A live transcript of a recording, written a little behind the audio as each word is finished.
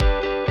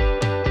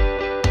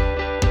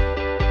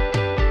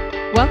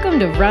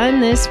Welcome to Run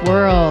This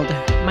World.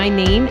 My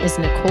name is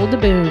Nicole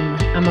DeBoom.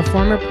 I'm a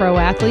former pro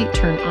athlete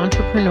turned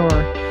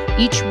entrepreneur.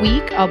 Each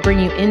week, I'll bring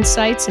you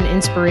insights and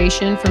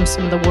inspiration from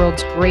some of the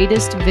world's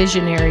greatest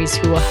visionaries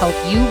who will help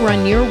you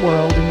run your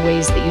world in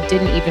ways that you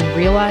didn't even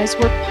realize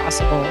were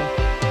possible.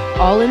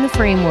 All in the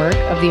framework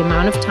of the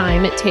amount of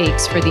time it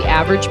takes for the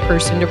average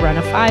person to run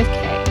a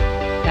 5K.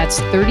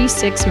 That's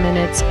 36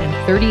 minutes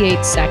and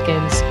 38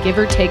 seconds, give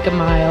or take a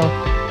mile.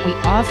 We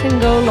often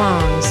go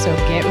long, so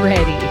get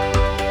ready.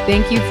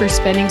 Thank you for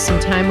spending some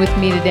time with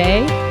me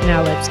today.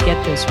 Now let's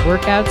get this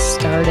workout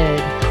started.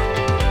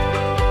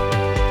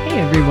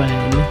 Hey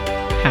everyone,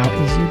 how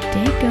is your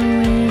day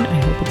going?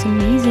 I hope it's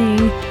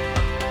amazing.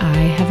 I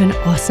have an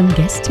awesome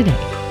guest today.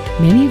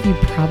 Many of you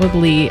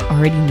probably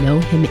already know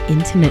him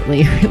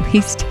intimately, or at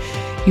least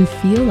you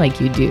feel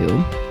like you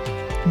do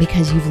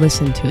because you've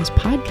listened to his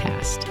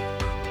podcast.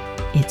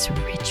 It's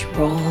Rich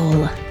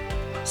Roll.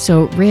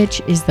 So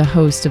Rich is the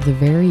host of the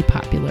very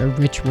popular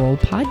Rich Roll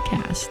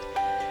podcast.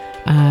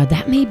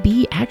 That may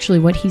be actually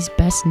what he's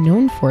best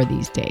known for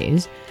these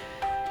days.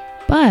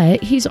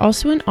 But he's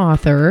also an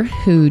author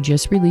who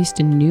just released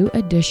a new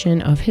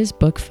edition of his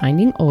book,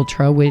 Finding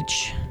Ultra,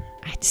 which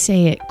I'd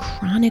say it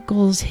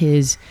chronicles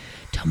his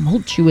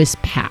tumultuous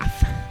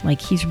path.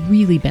 Like he's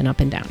really been up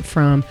and down,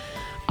 from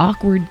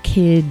awkward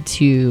kid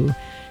to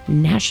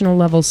national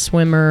level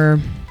swimmer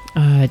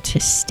to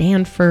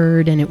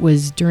Stanford. And it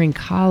was during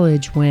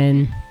college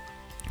when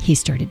he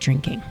started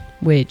drinking,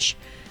 which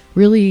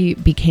really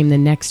became the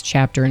next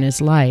chapter in his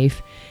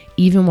life,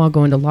 even while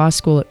going to law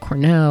school at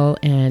Cornell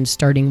and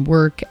starting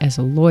work as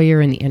a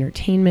lawyer in the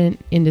entertainment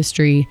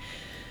industry.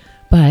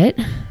 But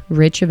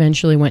Rich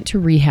eventually went to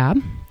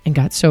rehab and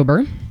got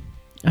sober.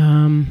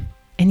 But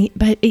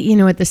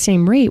at the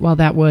same rate, while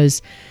that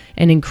was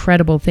an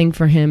incredible thing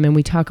for him, and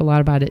we talk a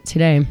lot about it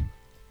today,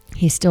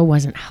 he still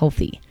wasn't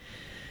healthy.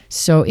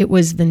 So it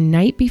was the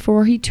night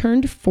before he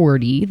turned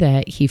 40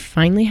 that he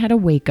finally had a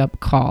wake-up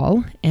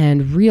call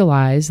and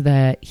realized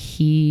that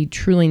he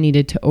truly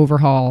needed to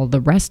overhaul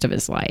the rest of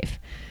his life.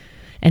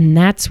 And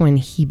that's when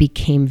he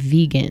became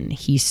vegan.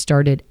 He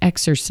started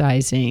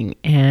exercising,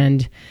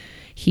 and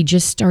he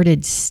just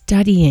started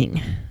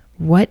studying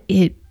what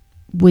it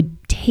would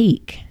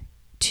take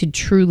to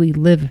truly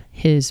live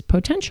his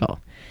potential.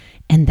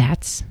 And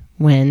that's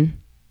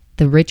when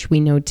the Rich we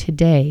know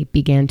today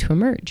began to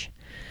emerge.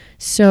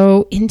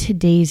 So in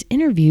today's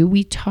interview,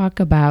 we talk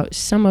about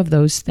some of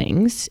those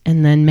things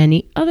and then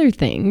many other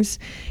things.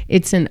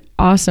 It's an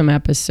awesome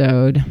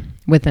episode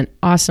with an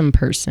awesome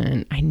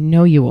person. I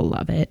know you will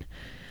love it.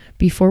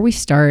 Before we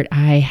start,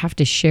 I have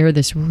to share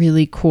this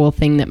really cool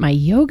thing that my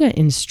yoga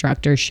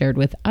instructor shared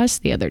with us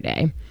the other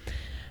day.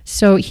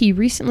 So he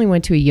recently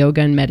went to a yoga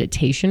and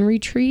meditation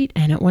retreat,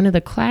 and at one of the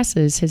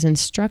classes, his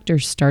instructor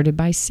started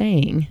by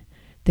saying,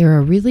 there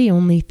are really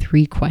only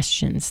 3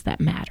 questions that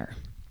matter.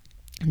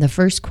 The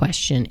first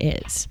question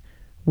is,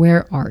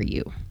 where are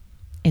you?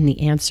 And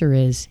the answer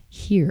is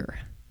here.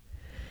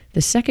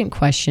 The second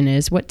question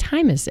is, what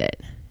time is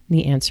it? And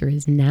the answer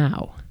is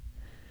now.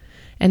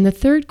 And the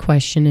third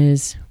question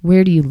is,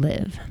 where do you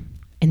live?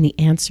 And the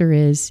answer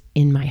is,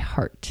 in my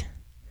heart.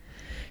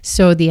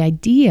 So the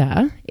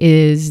idea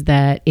is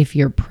that if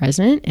you're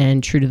present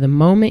and true to the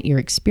moment you're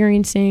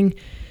experiencing,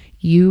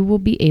 you will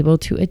be able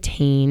to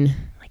attain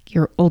like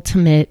your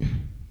ultimate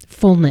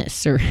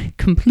fullness or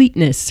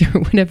completeness or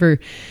whatever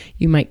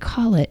you might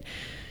call it.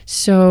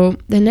 So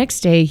the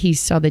next day he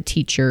saw the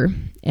teacher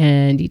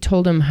and he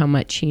told him how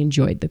much he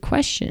enjoyed the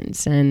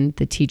questions. And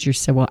the teacher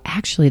said, well,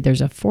 actually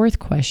there's a 4th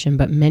question,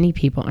 but many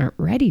people aren't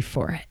ready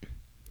for it.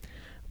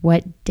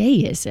 What day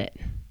is it?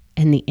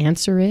 And the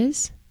answer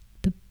is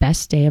the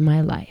best day of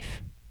my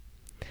life.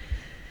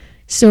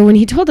 So when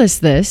he told us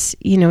this,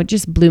 it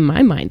just blew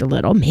my mind a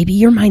little. Maybe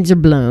your minds are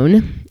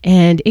blown,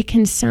 and it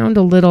can sound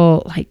a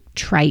little like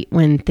trite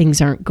when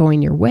things aren't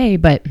going your way.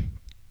 But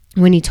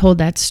when he told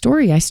that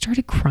story, I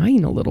started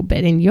crying a little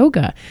bit in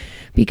yoga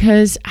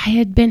because I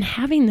had been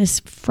having this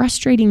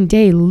frustrating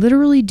day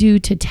literally due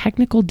to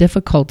technical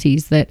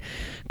difficulties that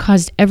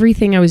caused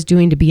everything I was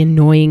doing to be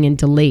annoying and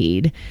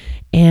delayed.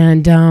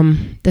 And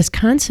this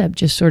concept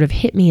just sort of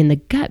hit me in the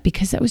gut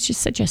because that was just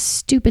such a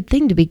stupid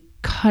thing to be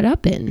caught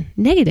up in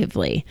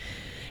negatively.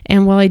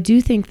 And while I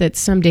do think that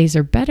some days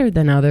are better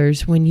than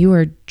others, when you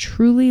are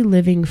truly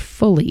living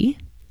fully,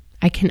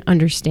 I can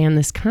understand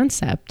this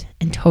concept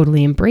and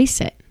totally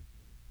embrace it.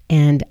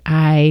 And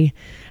I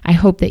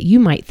hope that you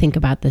might think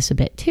about this a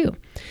bit too.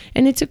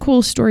 And it's a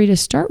cool story to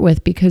start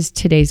with because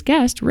today's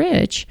guest,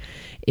 Rich,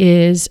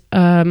 is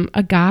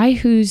a guy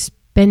who's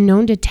been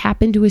known to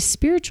tap into his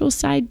spiritual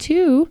side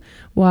too,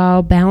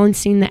 while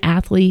balancing the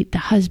athlete, the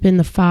husband,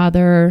 the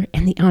father,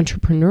 and the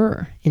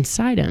entrepreneur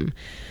inside him.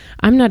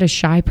 I'm not a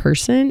shy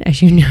person,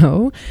 as you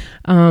know.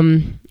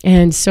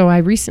 And so I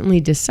recently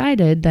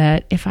decided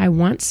that if I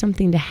want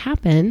something to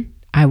happen,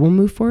 I will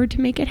move forward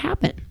to make it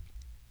happen.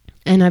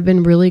 And I've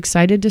been really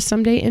excited to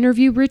someday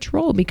interview Rich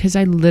Roll because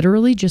I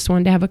literally just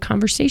wanted to have a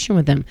conversation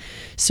with him.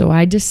 So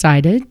I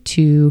decided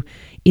to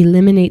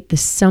eliminate the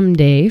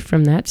someday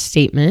from that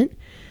statement.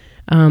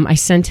 I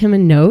sent him a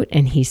note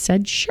and he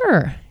said,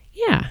 sure.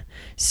 Yeah.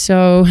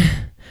 So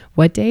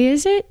what day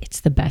is it?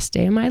 It's the best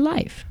day of my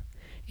life.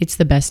 It's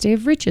the best day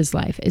of Rich's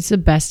life. It's the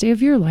best day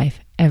of your life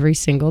every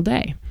single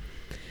day.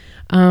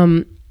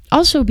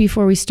 Also,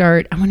 before we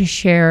start, I want to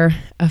share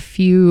a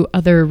few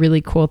other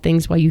really cool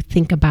things while you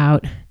think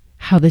about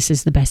how this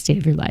is the best day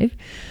of your life.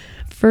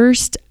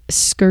 First,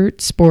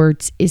 Skirt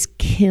Sports is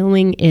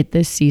killing it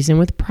this season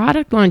with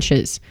product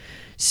launches.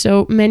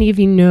 So many of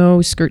you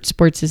know Skirt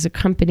Sports is a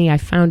company I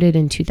founded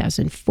in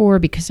 2004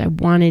 because I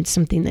wanted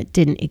something that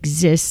didn't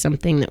exist,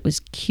 something that was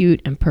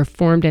cute and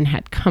performed and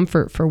had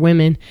comfort for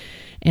women.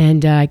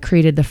 And I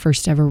created the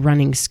first ever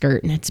running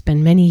skirt, and it's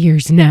been many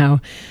years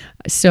now.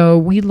 So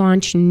we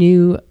launch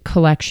new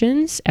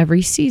collections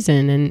every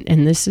season,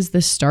 and this is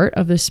the start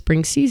of the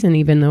spring season,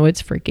 even though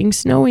it's freaking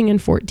snowing and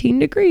 14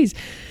 degrees.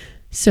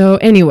 So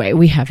anyway,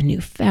 we have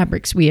new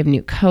fabrics, we have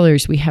new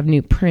colors, we have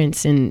new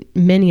prints, and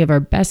many of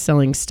our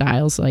best-selling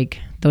styles, like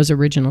those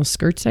original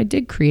skirts I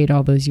did create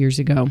all those years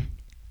ago.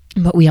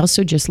 But we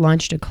also just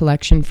launched a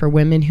collection for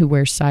women who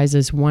wear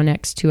sizes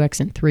 1X, 2X,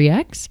 and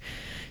 3X,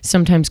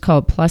 sometimes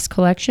called Plus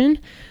Collection.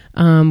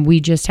 We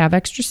just have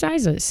extra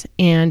sizes.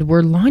 And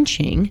we're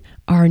launching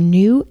our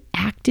new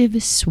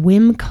Active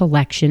Swim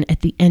collection at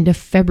the end of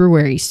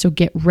February. So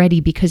get ready,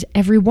 because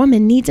every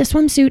woman needs a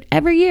swimsuit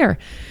every year.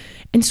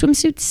 And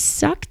swimsuits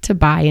suck to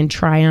buy and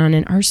try on,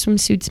 and our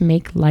swimsuits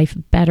make life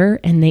better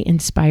and they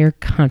inspire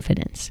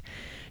confidence.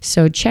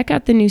 So check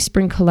out the new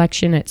spring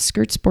collection at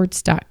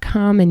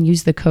skirtsports.com and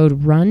use the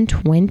code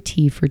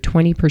RUN20 for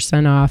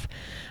 20% off.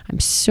 I'm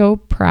so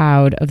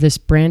proud of this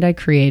brand I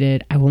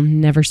created. I will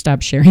never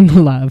stop sharing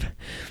the love.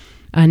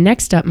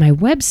 Next up, my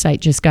website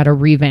just got a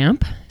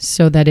revamp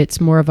so that it's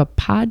more of a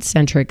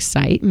pod-centric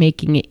site,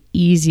 making it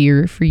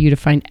easier for you to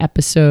find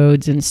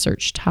episodes and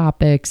search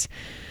topics.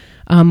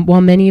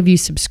 While many of you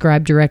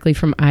subscribe directly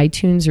from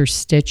iTunes or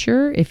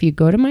Stitcher, if you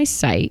go to my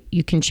site,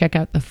 you can check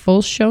out the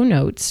full show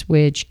notes,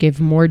 which give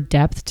more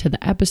depth to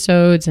the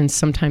episodes and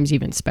sometimes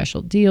even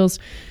special deals.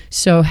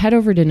 So head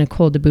over to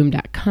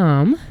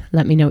NicoleDeBoom.com.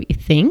 Let me know what you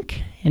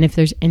think, and if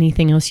there's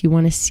anything else you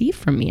want to see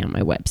from me on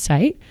my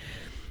website.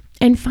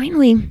 And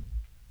finally,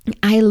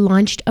 I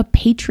launched a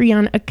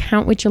Patreon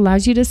account, which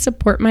allows you to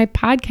support my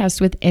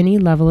podcast with any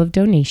level of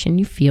donation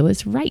you feel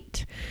is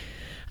right.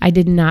 I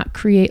did not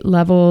create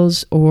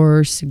levels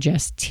or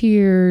suggest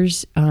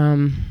tiers,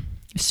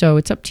 so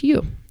it's up to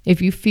you.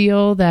 If you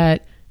feel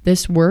that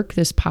this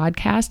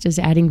podcast is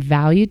adding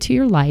value to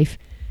your life,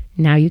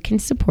 now you can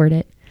support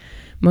it.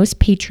 Most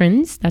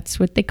patrons, that's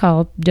what they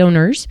call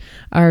donors,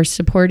 are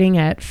supporting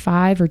at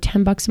 $5 or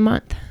 $10 a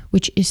month,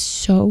 which is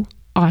so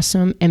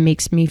awesome and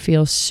makes me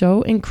feel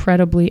so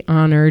incredibly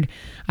honored.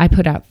 I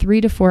put out 3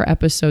 to 4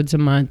 episodes a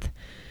month,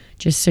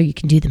 just so you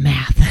can do the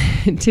math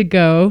to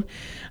go.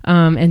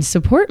 And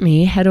support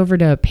me, head over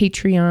to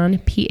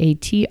Patreon,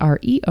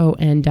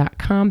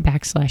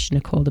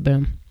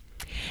 patreon.com/NicoleDeBoom.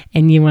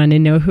 And you want to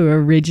know who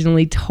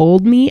originally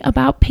told me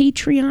about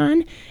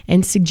Patreon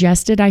and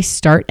suggested I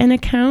start an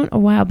account a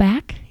while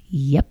back?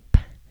 Yep,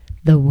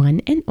 the one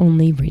and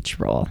only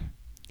Rich Roll.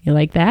 You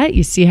like that?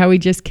 You see how we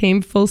just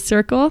came full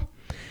circle?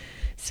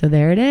 So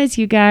there it is,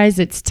 you guys.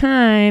 It's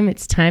time.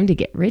 It's time to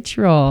get Rich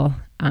Roll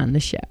on the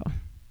show.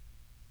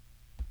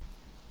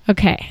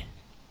 Okay,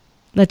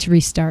 let's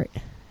restart.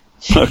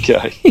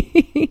 Okay.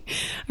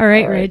 All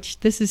right, Rich,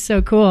 this is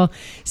so cool.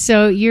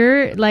 So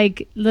you're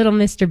like little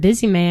Mr.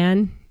 Busy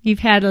Man. You've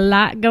had a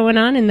lot going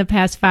on in the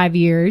past 5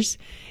 years.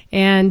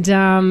 And,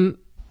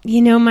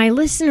 my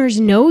listeners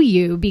know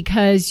you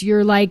because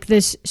you're like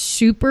this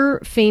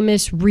super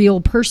famous real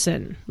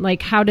person.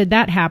 Like, how did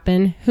that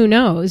happen? Who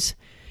knows?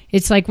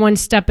 It's like one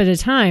step at a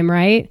time,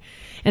 right?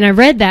 And I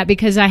read that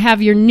because I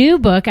have your new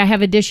book. I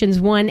have editions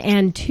 1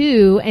 and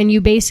 2. And you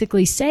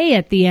basically say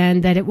at the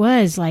end that it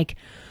was like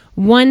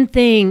one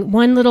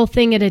little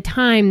thing at a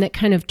time that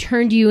kind of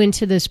turned you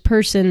into this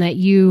person that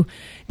you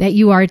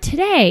are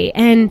today.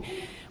 And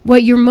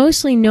what you're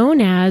mostly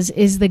known as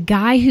is the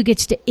guy who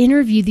gets to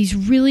interview these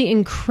really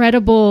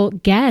incredible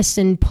guests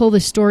and pull the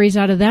stories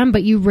out of them,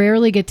 but you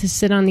rarely get to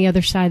sit on the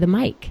other side of the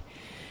mic.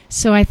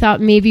 So I thought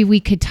maybe we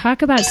could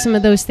talk about some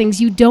of those things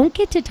you don't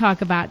get to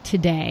talk about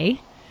today,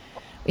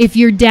 if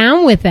you're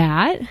down with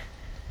that.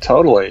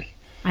 Totally.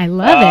 I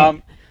love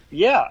it.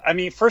 Yeah. I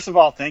mean, first of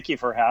all, thank you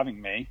for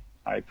having me.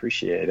 I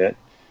appreciate it.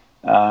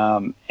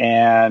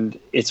 And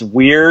it's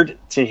weird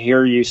to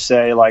hear you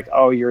say like,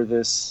 oh, you're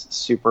this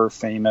super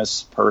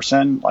famous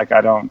person. Like, I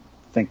don't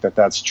think that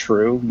that's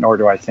true, nor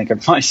do I think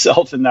of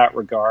myself in that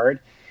regard.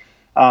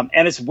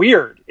 And it's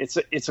weird.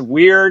 It's a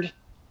weird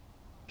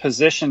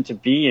position to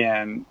be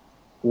in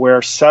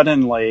where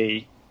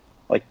suddenly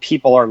like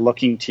people are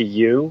looking to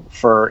you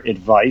for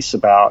advice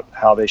about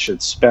how they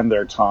should spend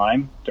their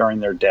time during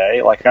their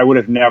day. Like, I would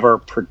have never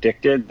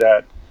predicted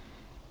that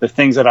the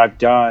things that I've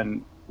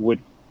done would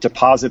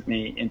deposit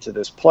me into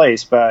this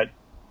place, but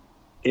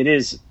it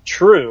is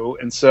true.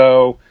 And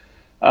so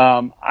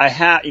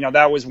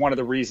that was one of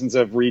the reasons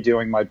of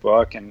redoing my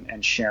book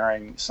and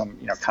sharing some,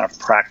 kind of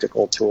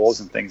practical tools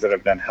and things that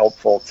have been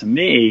helpful to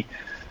me.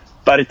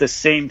 But at the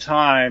same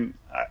time,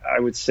 I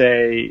would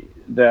say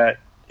that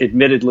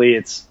admittedly,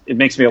 it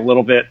makes me a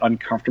little bit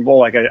uncomfortable.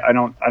 Like I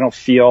don't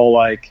feel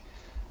like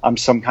I'm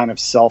some kind of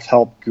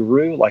self-help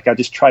guru. Like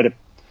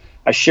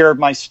I shared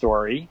my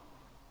story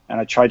and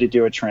I tried to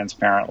do it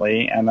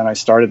transparently. And then I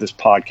started this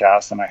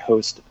podcast and I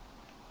host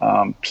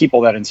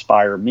people that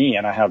inspire me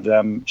and I have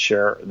them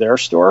share their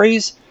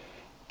stories.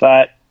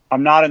 But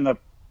I'm not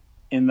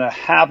in the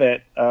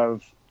habit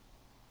of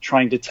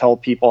trying to tell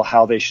people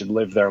how they should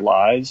live their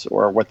lives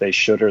or what they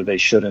should or they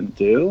shouldn't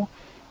do.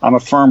 I'm a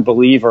firm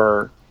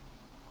believer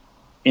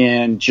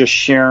in just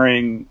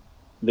sharing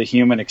the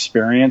human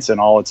experience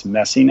and all its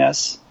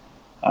messiness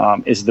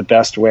is the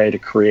best way to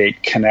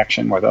create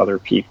connection with other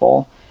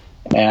people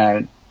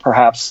and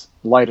perhaps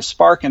light a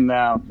spark in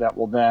them that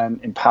will then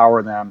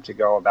empower them to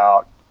go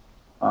about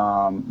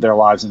their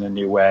lives in a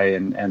new way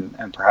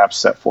and perhaps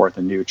set forth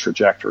a new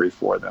trajectory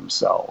for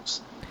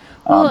themselves.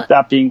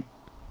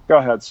 Go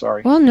ahead.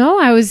 Sorry. Well, no,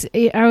 I was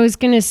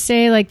going to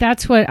say, like,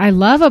 that's what I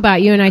love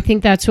about you. And I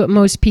think that's what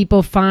most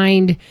people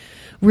find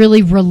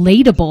really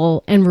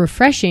relatable and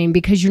refreshing,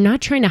 because you're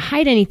not trying to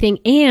hide anything.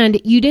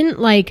 And you didn't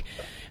like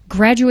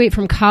graduate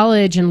from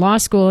college and law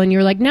school and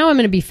you're like, now I'm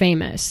going to be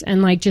famous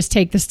and like just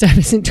take the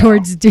steps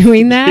towards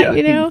doing that, Yeah,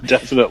 you know?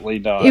 Definitely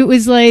not. It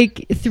was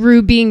like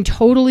through being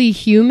totally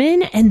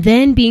human and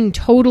then being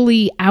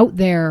totally out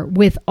there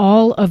with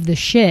all of the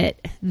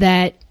shit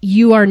that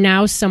you are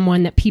now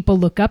someone that people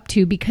look up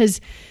to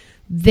because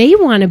they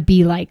want to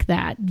be like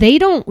that. They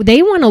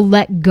want to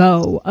let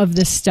go of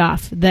the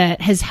stuff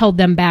that has held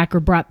them back or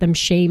brought them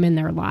shame in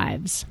their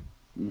lives.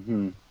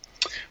 Mm-hmm.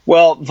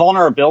 Well,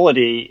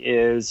 vulnerability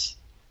is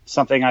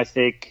something I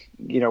think,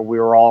 we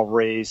were all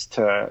raised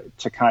to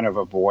kind of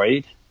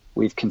avoid.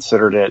 We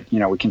consider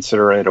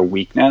it a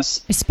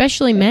weakness.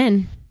 Especially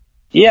men.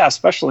 Yeah,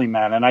 especially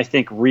men. And I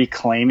think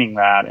reclaiming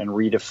that and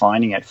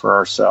redefining it for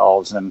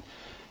ourselves and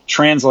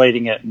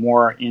translating it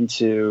more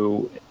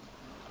into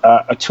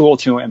a tool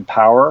to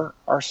empower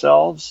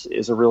ourselves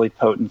is a really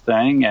potent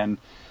thing.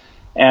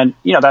 And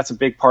that's a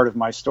big part of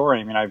my story.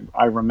 I mean,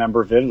 I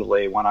remember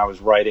vividly when I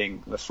was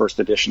writing the first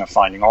edition of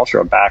Finding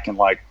Ultra back in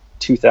like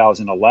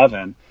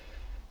 2011,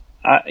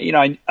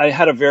 I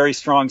had a very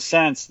strong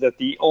sense that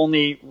the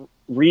only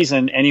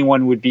reason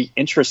anyone would be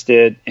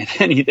interested in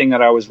anything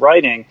that I was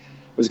writing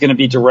was going to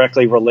be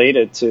directly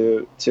related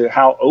to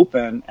how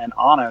open and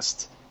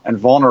honest and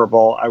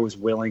vulnerable I was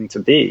willing to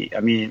be. I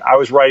mean, I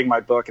was writing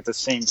my book at the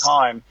same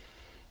time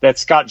that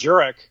Scott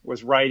Jurek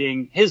was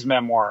writing his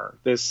memoir,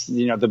 this,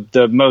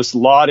 the most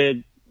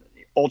lauded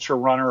ultra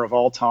runner of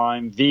all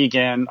time,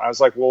 vegan. I was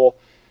like, well,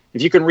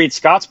 if you can read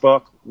Scott's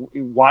book,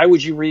 why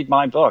would you read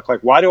my book?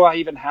 Like, why do I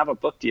even have a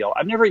book deal?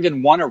 I've never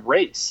even won a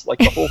race. Like,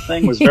 the whole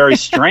thing was very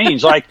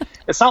strange. Like,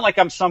 it's not like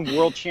I'm some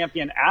world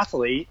champion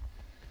athlete.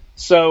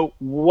 So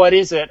what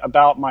is it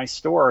about my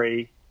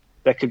story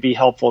that could be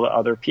helpful to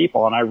other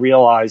people? And I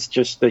realized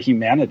just the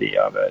humanity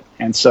of it.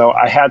 And so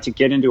I had to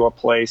get into a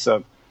place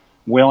of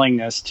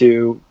willingness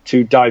to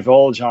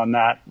divulge on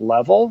that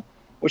level,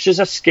 which is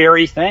a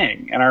scary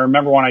thing. And I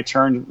remember when I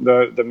turned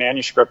the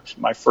manuscript,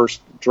 my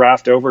first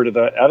draft, over to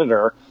the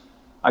editor,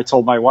 I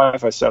told my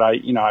wife, I said,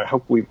 I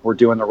hope we're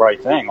doing the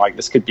right thing. Like,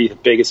 this could be the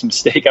biggest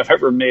mistake I've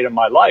ever made in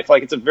my life.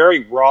 Like, it's a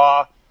very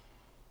raw,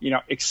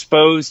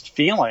 exposed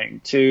feeling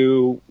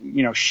to,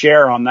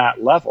 share on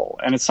that level.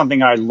 And it's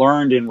something I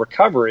learned in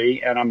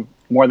recovery, and I'm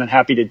more than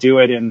happy to do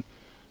it in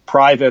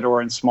private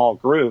or in small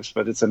groups,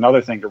 but it's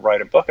another thing to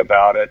write a book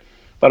about it.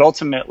 But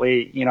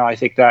ultimately, I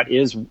think that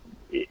is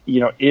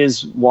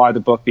why the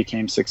book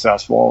became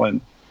successful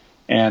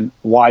and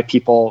why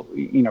people,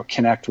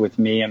 connect with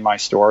me and my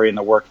story and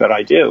the work that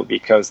I do,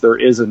 because there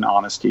is an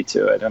honesty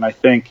to it. And I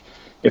think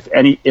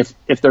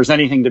if there's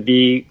anything to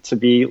be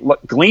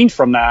gleaned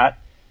from that,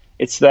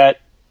 it's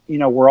that,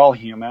 we're all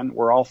human,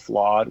 we're all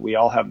flawed, we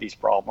all have these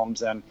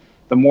problems. And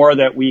the more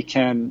that we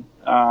can,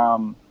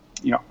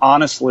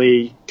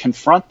 honestly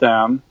confront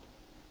them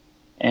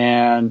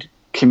and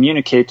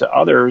communicate to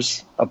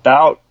others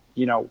about,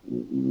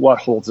 what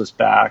holds us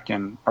back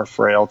and our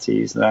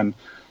frailties, then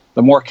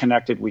the more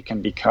connected we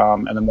can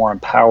become and the more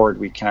empowered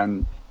we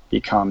can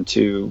become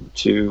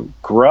to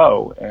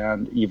grow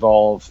and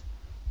evolve,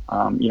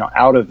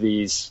 out of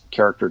these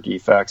character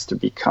defects to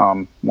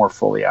become more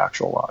fully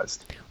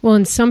actualized. Well,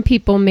 and some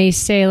people may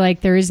say,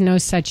 like, there is no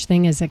such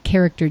thing as a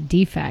character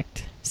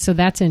defect. So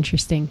that's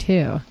interesting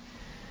too.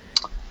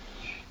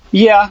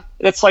 Yeah,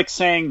 it's like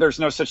saying there's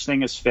no such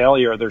thing as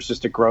failure. There's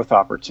just a growth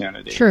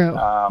opportunity. True.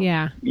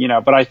 Yeah.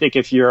 But I think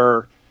if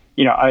you're,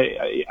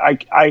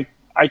 I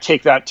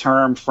take that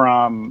term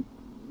from,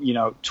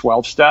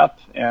 12-step,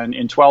 and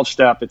in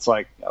 12-step, it's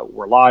like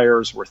we're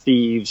liars, we're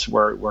thieves,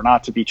 we're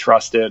not to be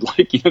trusted.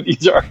 Like,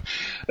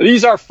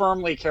 these are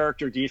firmly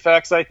character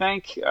defects. I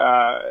think,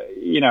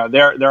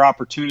 they're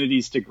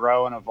opportunities to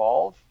grow and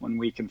evolve when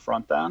we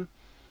confront them.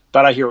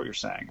 But I hear what you're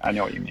saying. I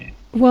know what you mean.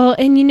 Well,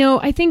 and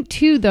I think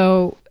too,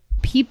 though,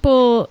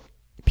 people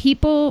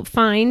people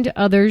find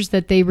others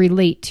that they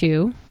relate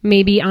to,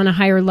 maybe on a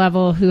higher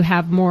level, who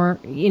have more,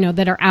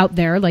 that are out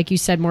there, like you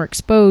said, more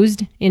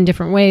exposed in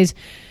different ways.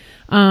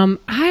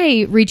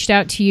 I reached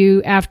out to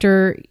you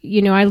after,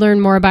 I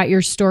learned more about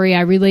your story.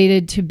 I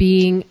related to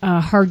being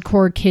a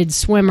hardcore kid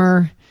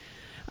swimmer,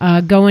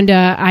 going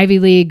to Ivy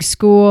League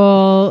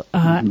school,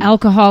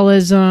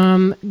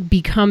 alcoholism,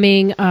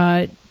 becoming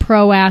a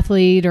pro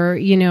athlete, or,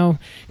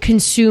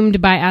 consumed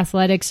by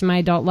athletics in my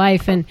adult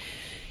life. And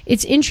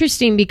it's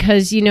interesting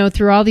because,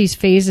 through all these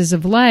phases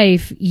of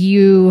life,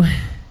 you're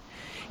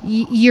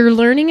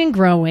learning and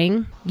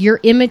growing. You're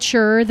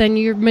immature, then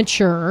you're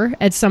mature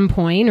at some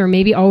point, or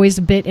maybe always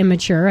a bit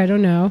immature. I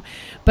don't know.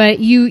 But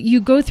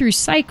you go through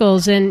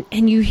cycles and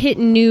you hit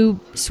new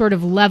sort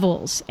of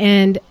levels.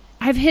 And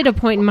I've hit a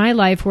point in my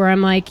life where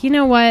I'm like, you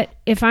know what?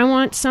 If I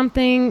want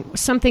something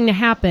to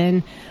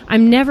happen,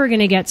 I'm never going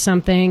to get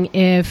something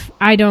if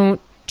I don't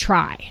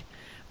try.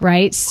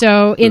 Right.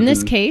 So in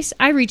this case,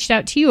 I reached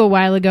out to you a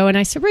while ago and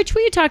I said, Rich,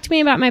 will you talk to me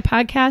about my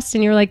podcast?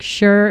 And you're like,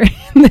 sure.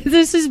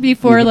 This is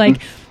before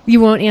you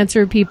won't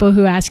answer people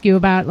who ask you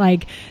about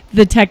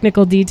the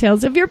technical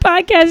details of your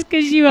podcast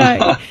because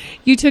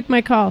you took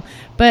my call.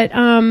 But,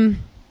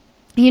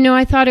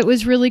 I thought it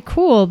was really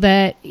cool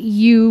that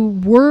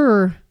you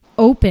were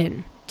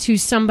open to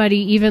somebody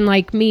even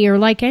like me or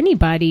like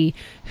anybody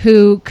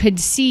who could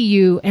see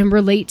you and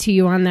relate to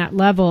you on that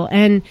level.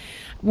 And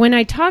when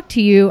I talked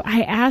to you,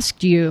 I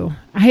asked you,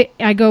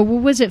 I go, well,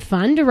 was it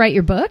fun to write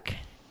your book?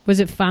 Was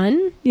it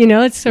fun?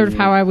 It's sort of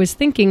how I was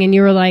thinking. And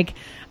you were like,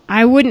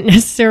 I wouldn't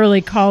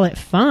necessarily call it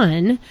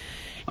fun.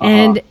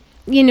 And,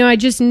 I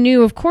just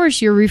knew, of course,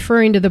 you're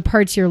referring to the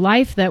parts of your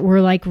life that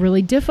were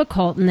really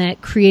difficult and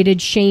that created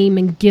shame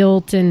and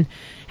guilt, and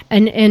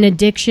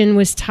addiction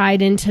was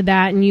tied into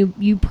that. And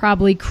you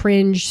probably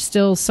cringe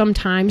still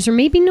sometimes, or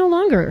maybe no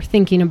longer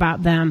thinking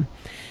about them.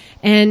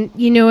 And,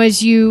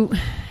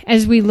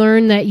 as we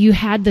learned that you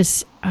had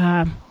this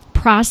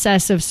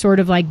process of sort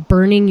of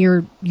burning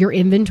your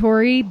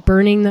inventory,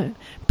 burning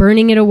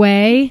it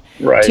away,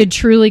 right, to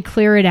truly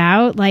clear it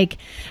out.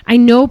 I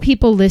know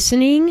people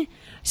listening,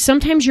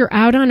 sometimes you're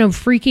out on a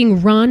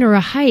freaking run or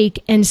a hike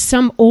and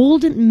some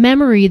old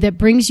memory that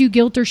brings you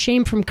guilt or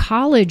shame from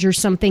college or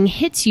something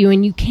hits you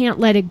and you can't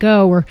let it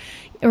go, or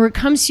it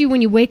comes to you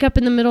when you wake up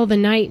in the middle of the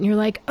night and you're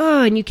like,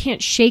 oh, and you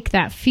can't shake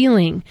that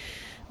feeling.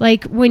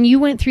 When you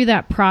went through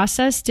that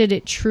process, did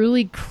it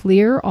truly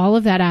clear all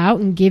of that out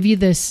and give you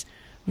this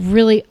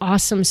really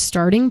awesome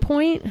starting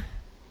point?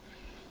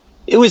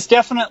 It was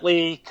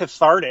definitely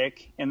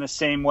cathartic in the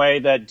same way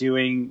that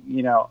doing,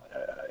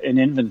 an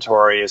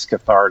inventory is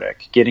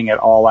cathartic, getting it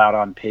all out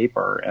on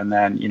paper and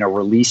then,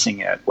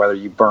 releasing it, whether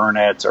you burn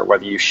it or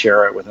whether you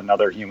share it with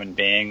another human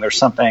being. There's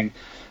something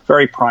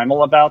very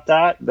primal about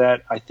that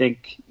I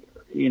think,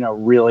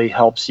 really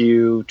helps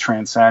you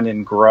transcend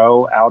and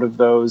grow out of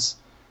those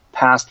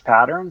past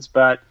patterns.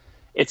 But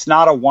it's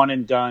not a one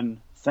and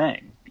done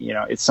thing.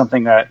 It's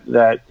something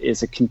that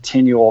is a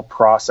continual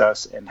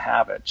process and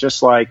habit.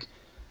 Just like,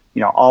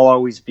 I'll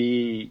always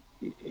be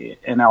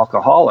an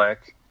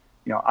alcoholic.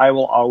 I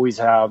will always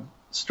have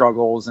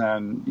struggles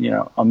and,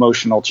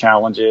 emotional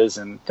challenges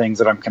and things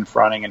that I'm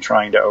confronting and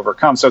trying to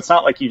overcome. So it's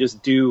not like you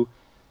just do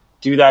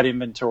that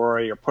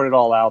inventory or put it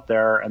all out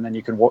there and then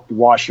you can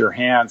wash your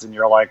hands and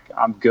you're like,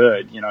 I'm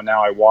good.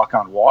 Now I walk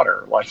on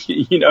water.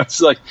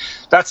 It's like,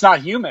 that's not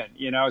human,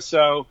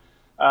 so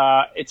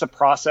it's a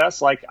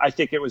process. I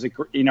think it was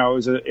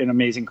an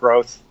amazing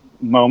growth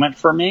moment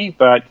for me,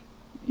 but,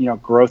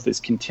 growth is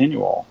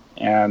continual.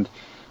 And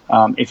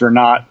if you're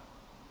not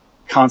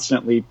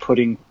constantly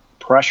putting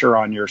pressure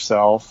on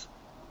yourself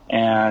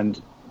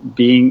and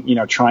being,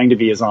 trying to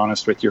be as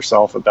honest with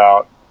yourself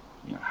about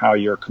how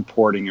you're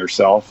comporting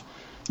yourself,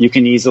 you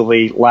can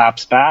easily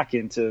lapse back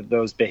into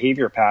those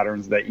behavior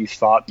patterns that you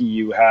thought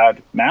you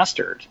had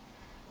mastered.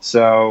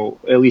 So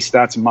at least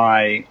that's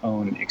my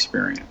own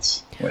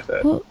experience with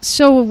it. Well,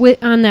 so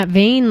on that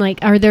vein,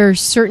 are there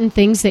certain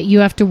things that you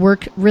have to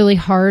work really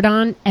hard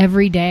on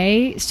every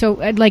day? So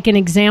an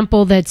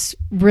example that's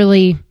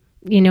really,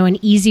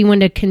 an easy one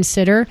to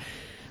consider.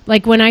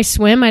 When I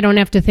swim, I don't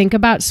have to think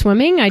about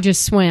swimming. I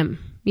just swim.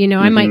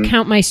 I might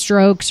count my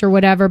strokes or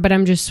whatever, but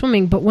I'm just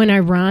swimming. But when I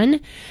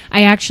run,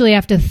 I actually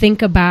have to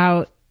think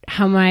about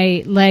how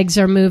my legs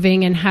are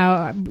moving and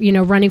how,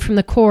 running from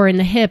the core and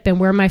the hip and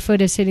where my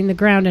foot is hitting the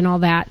ground and all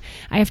that.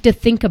 I have to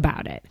think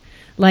about it.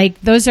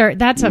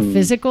 That's a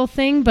physical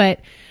thing, but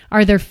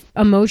are there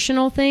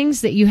emotional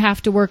things that you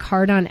have to work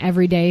hard on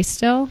every day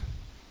still?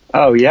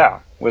 Oh, yeah,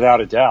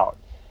 without a doubt.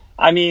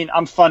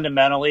 I'm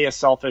fundamentally a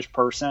selfish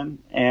person,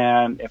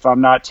 and if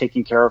I'm not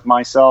taking care of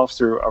myself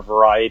through a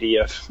variety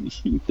of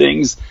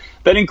things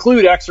that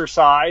include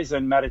exercise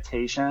and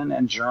meditation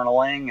and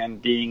journaling and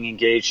being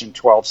engaged in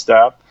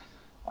 12-step,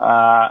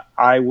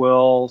 I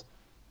will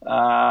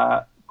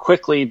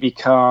quickly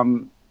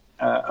become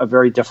a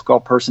very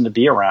difficult person to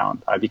be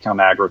around. I become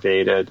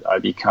aggravated. I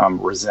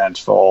become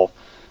resentful.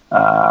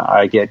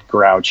 I get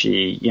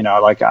grouchy.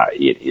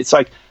 It's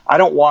like I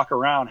don't walk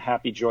around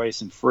happy,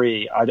 joyous, and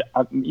free.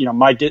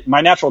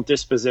 My natural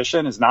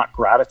disposition is not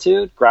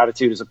gratitude.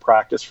 Gratitude is a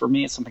practice for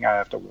me. It's something I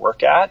have to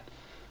work at.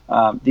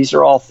 These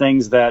are all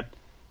things that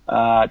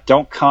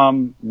don't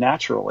come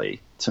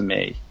naturally to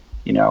me,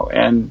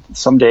 and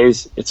some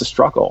days it's a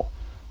struggle.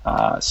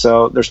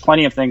 So there's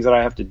plenty of things that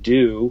I have to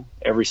do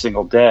every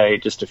single day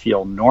just to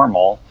feel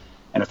normal.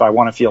 And if I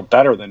want to feel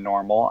better than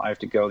normal, I have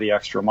to go the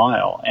extra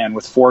mile. And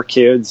with 4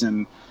 kids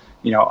and,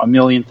 a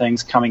million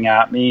things coming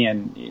at me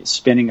and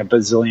spinning a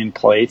bazillion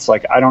plates,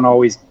 like I don't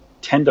always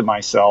tend to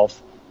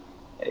myself,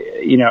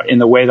 in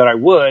the way that I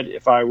would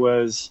if I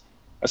was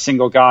a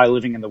single guy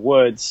living in the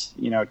woods,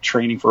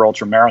 training for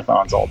ultra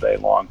marathons all day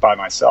long by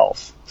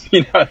myself.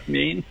 You know what I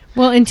mean?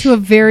 Well, and to a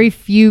very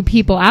few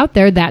people out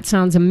there, that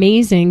sounds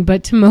amazing.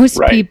 But to most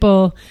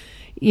people,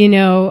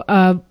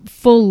 a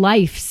full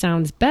life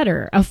sounds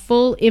better. A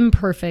full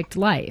imperfect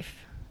life,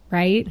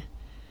 right?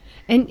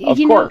 And of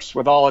course,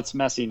 with all its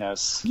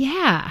messiness.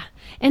 Yeah.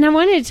 And I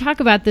wanted to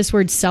talk about this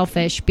word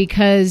selfish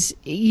because,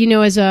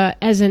 as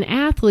an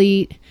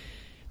athlete,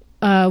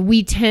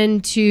 we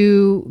tend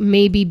to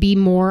maybe be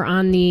more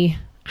on the,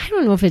 I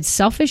don't know if it's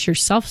selfish or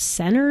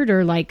self-centered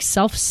or like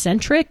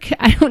self-centric.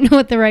 I don't know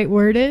what the right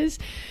word is,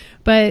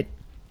 but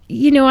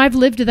I've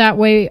lived that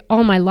way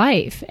all my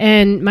life.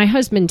 And my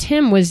husband,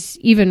 Tim, was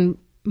even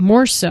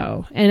more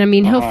so. And I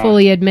mean, he'll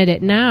fully admit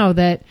it now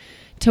that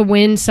to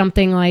win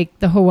something like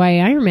the Hawaii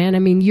Ironman, I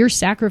mean, you're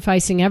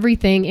sacrificing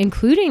everything,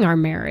 including our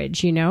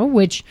marriage,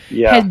 which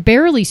had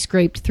barely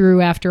scraped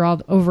through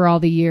over all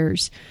the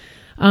years.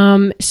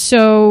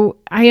 So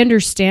I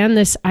understand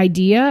this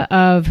idea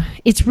of,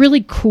 it's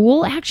really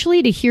cool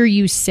actually to hear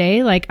you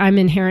say, like, I'm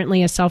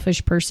inherently a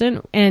selfish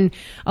person. And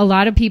a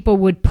lot of people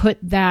would put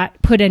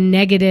a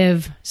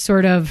negative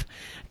sort of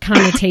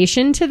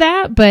connotation to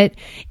that, but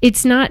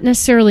it's not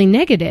necessarily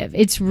negative.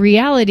 It's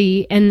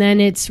reality. And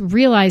then it's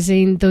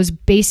realizing those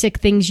basic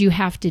things you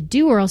have to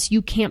do or else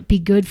you can't be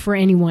good for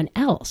anyone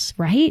else.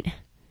 Right?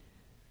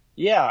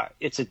 Yeah.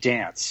 It's a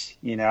dance,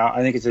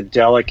 I think it's a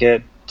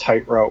delicate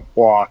tightrope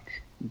walk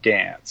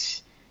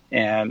dance.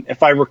 And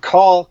if I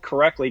recall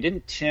correctly,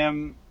 didn't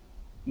Tim,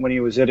 when he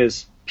was at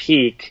his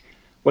peak,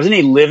 wasn't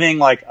he living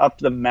like up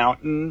the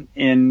mountain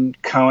in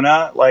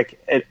Kona, like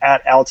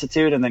at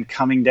altitude, and then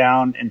coming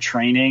down and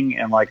training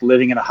and like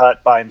living in a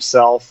hut by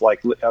himself,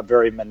 like a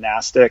very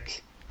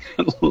monastic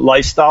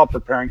lifestyle,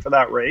 preparing for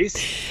that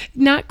race?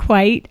 Not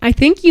quite. I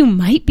think you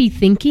might be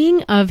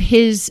thinking of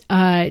his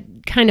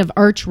kind of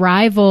arch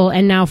rival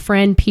and now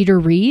friend, Peter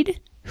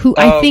Reed, who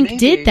I think maybe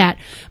did that.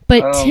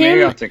 But Tim,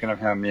 maybe I'm thinking of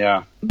him,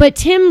 yeah. But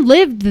Tim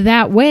lived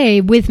that way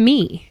with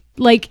me.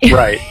 Like,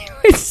 right.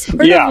 It was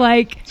sort of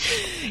like,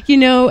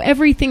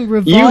 everything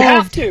revolved. You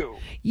have to.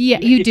 Yeah,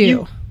 you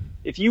do.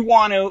 If you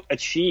want to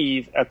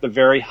achieve at the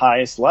very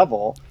highest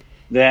level,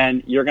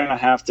 then you're going to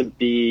have to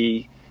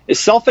be...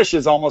 Selfish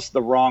is almost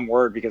the wrong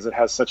word because it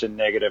has such a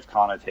negative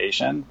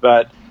connotation.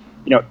 But,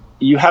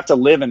 you have to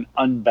live an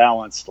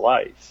unbalanced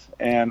life.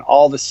 And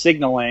all the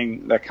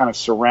signaling that kind of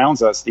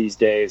surrounds us these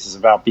days is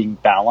about being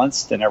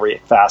balanced in every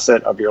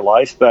facet of your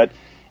life. But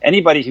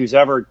anybody who's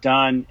ever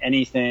done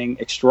anything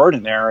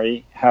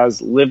extraordinary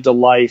has lived a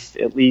life,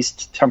 at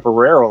least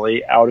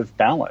temporarily, out of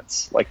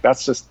balance. Like,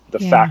 that's just the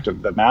fact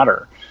of the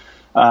matter.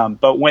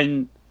 But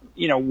when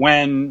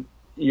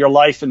your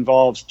life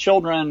involves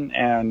children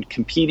and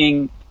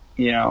competing,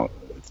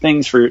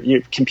 things for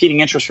your competing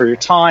interests for your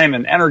time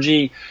and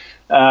energy,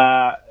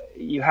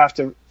 you have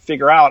to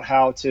figure out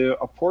how to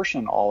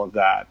apportion all of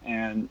that.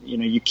 And,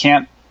 you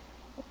can't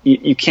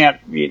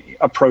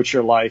approach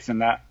your life in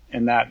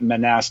that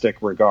monastic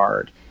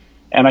regard.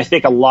 And I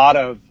think a lot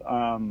of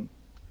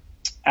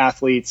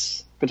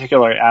athletes,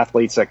 particularly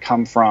athletes that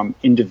come from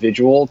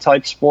individual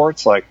type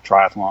sports like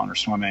triathlon or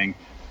swimming,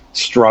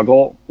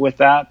 struggle with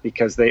that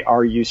because they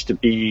are used to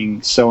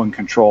being so in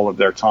control of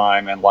their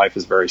time and life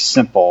is very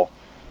simple.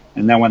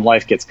 And then when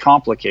life gets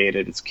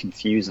complicated, it's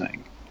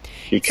confusing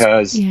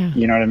because,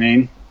 you know what I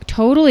mean?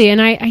 Totally. And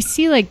I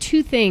see like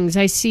two things.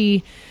 I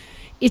see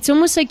it's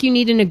almost like you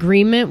need an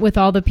agreement with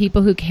all the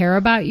people who care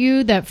about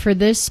you that for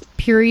this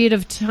period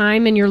of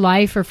time in your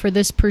life or for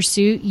this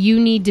pursuit, you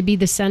need to be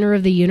the center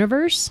of the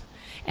universe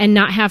and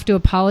not have to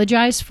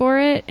apologize for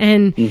it.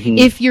 And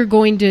if you're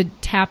going to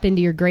tap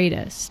into your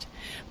greatest.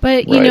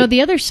 But,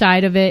 the other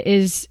side of it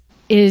is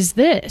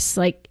this,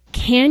 like,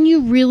 can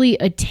you really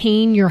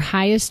attain your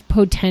highest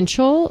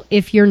potential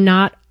if you're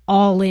not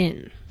all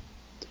in?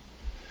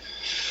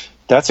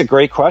 That's a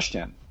great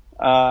question.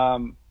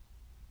 I'm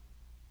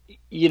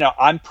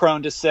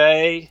prone to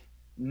say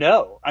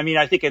no. I mean,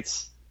 I think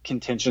it's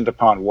contingent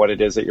upon what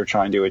it is that you're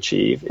trying to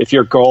achieve. If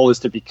your goal is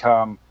to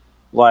become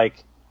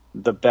like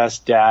the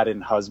best dad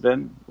and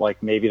husband,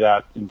 like maybe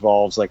that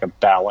involves like a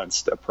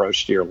balanced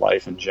approach to your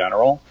life in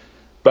general.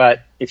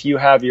 But if you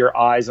have your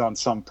eyes on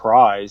some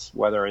prize,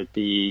 whether it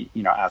be,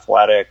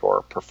 athletic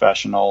or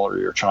professional, or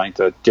you're trying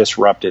to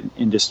disrupt an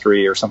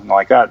industry or something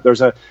like that,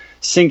 there's a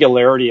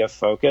singularity of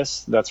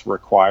focus that's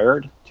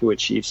required to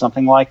achieve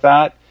something like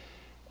that.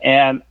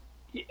 And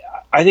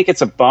I think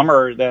it's a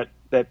bummer that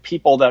that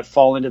people that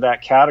fall into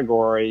that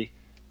category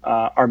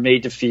are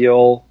made to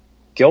feel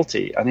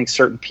guilty. I think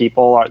certain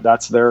people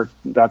that's their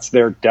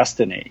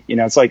destiny.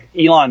 It's like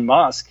Elon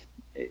Musk.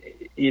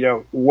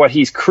 What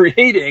he's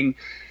creating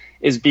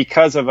is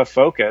because of a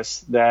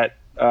focus that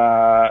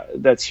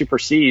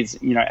supersedes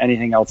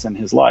anything else in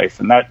his life,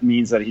 and that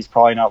means that he's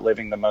probably not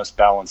living the most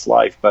balanced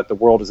life. But the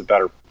world is a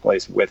better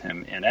place with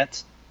him in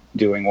it,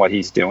 doing what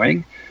he's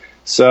doing.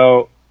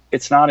 So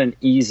it's not an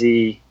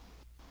easy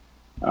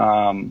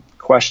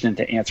question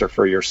to answer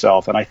for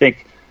yourself. And I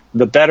think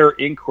the better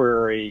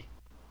inquiry,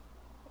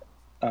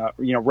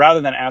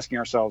 rather than asking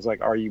ourselves,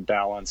 like, are you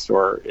balanced,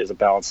 or is a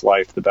balanced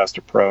life the best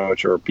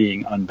approach, or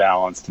being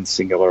unbalanced and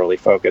singularly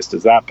focused,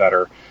 is that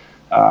better?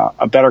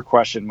 A better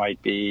question might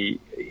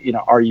be,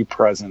 are you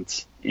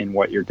present in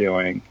what you're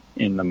doing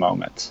in the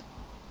moment?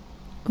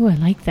 Oh, I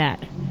like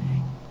that.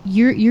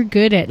 You're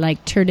good at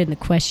like turning the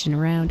question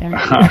around,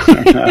 aren't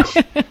you?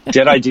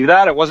 Did I do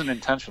that? It wasn't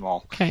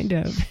intentional. Kind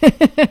of.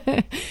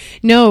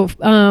 No,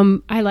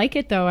 I like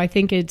it though. I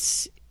think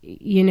it's,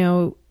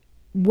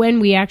 when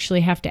we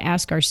actually have to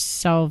ask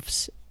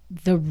ourselves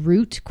the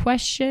root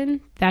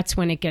question, that's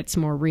when it gets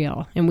more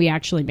real and we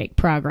actually make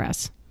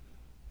progress.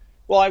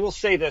 Well, I will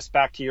say this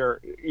back to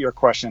your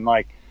question,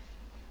 like,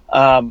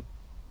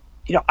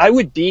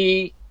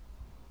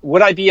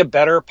 would I be a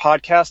better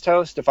podcast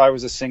host if I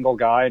was a single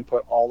guy and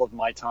put all of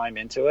my time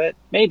into it?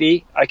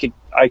 Maybe I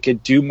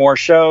could do more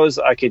shows.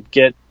 I could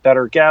get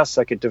better guests.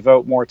 I could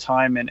devote more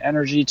time and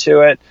energy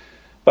to it.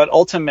 But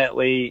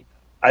ultimately,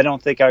 I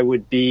don't think I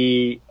would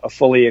be a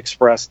fully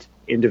expressed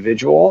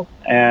individual.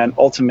 And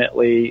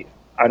ultimately,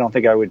 I don't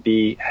think I would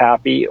be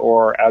happy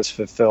or as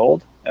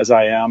fulfilled as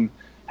I am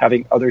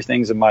having other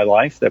things in my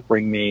life that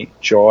bring me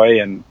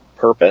joy and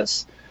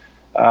purpose.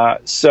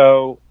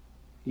 So,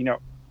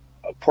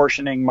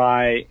 apportioning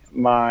my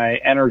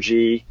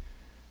energy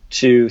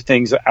to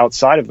things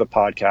outside of the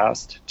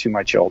podcast, to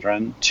my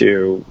children,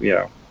 to,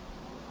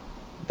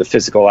 the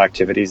physical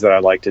activities that I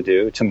like to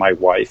do, to my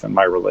wife and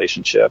my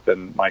relationship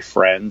and my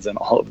friends and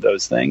all of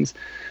those things,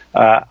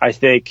 I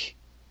think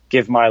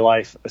give my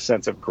life a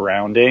sense of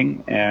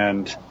grounding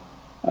and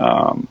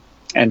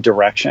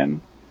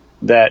direction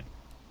that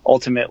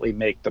ultimately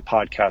make the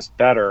podcast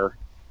better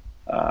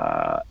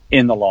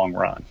in the long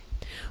run.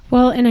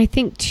 Well, and I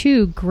think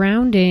too,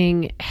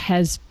 grounding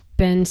has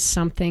been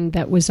something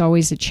that was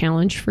always a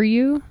challenge for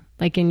you,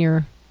 like in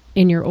your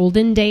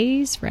olden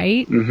days,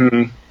 right?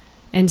 Mm-hmm.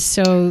 And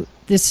so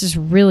this is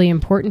really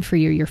important for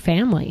you, your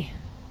family.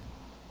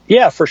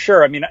 Yeah, for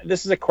sure. I mean,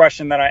 this is a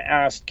question that I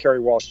asked Carrie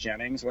Walsh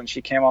Jennings when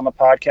she came on the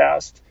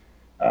podcast.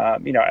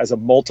 As a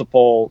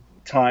multiple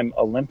time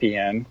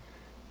Olympian,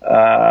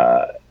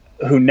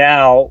 who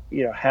now,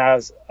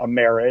 has a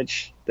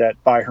marriage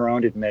that by her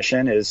own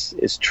admission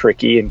is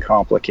tricky and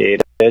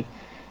complicated,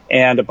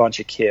 and a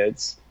bunch of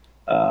kids.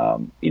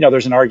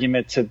 There's an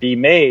argument to be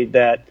made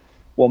that,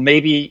 well,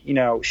 maybe,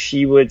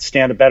 she would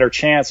stand a better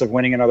chance of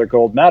winning another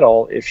gold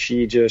medal if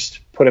she just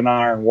put an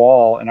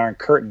iron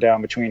curtain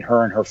down between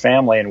her and her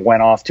family and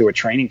went off to a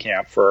training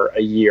camp for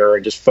a year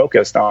and just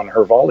focused on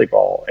her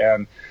volleyball.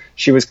 And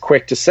she was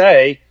quick to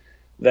say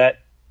that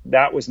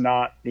was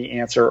not the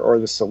answer or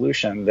the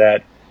solution,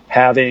 that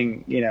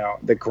having,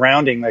 the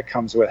grounding that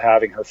comes with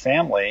having her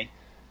family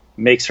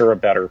makes her a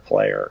better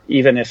player,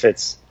 even if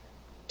it's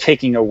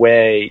taking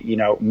away,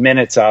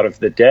 minutes out of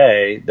the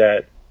day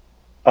that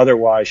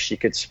otherwise she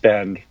could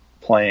spend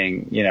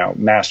playing,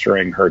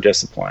 mastering her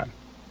discipline.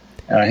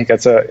 And I think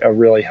that's a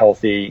really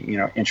healthy,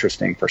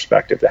 interesting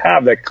perspective to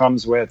have that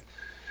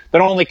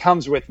only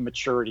comes with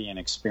maturity and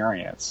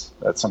experience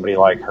that somebody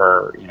like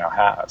her,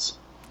 has.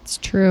 It's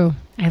true.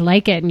 I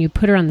like it. And you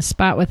put her on the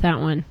spot with that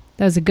one.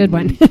 That was a good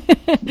one.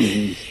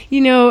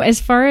 Mm-hmm. As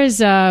far as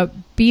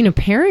being a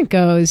parent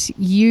goes,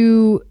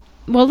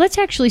 let's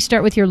actually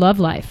start with your love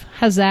life.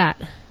 How's that?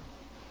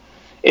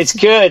 It's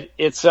good.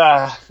 It's,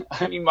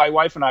 my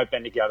wife and I have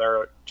been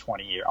together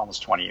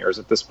almost 20 years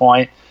at this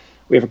point.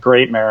 We have a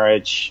great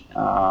marriage.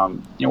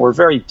 We're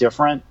very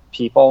different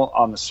people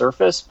on the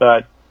surface,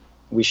 but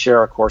we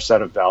share a core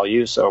set of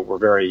values. So we're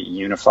very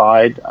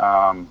unified.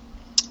 And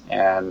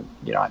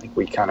I think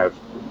we kind of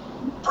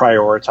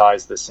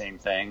prioritize the same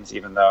things,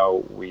 even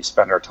though we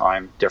spend our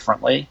time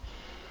differently.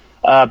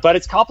 But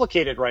it's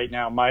complicated right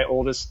now. My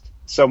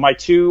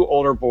two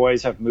older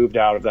boys have moved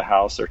out of the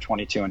house. They're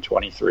 22 and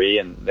 23,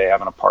 and they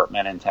have an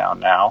apartment in town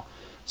now.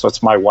 So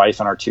it's my wife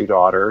and our two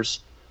daughters.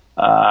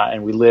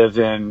 And we live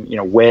in,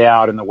 way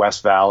out in the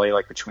West Valley,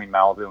 like between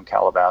Malibu and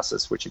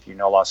Calabasas, which, if you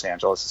know Los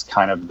Angeles, is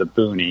kind of the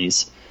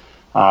boonies.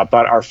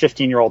 But our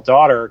 15-year-old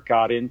daughter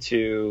got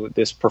into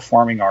this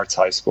performing arts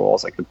high school.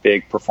 It's like the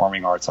big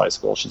performing arts high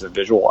school. She's a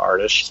visual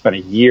artist. She spent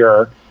a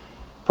year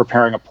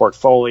preparing a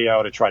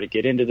portfolio to try to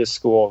get into this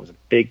school. It was a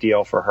big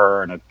deal for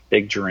her and a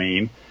big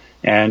dream.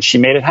 And she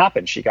made it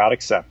happen. She got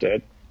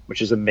accepted,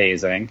 which is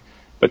amazing.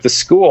 But the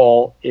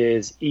school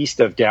is east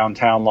of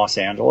downtown Los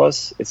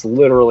Angeles. It's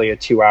literally a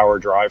 2-hour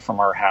drive from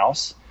our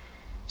house.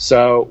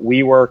 So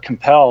we were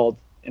compelled,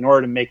 in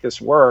order to make this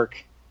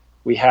work,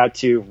 we had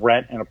to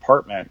rent an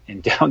apartment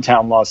in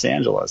downtown Los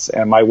Angeles.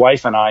 And my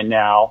wife and I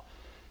now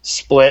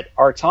split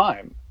our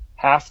time.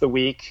 Half the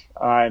week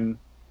I'm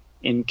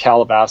in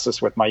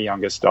Calabasas with my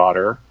youngest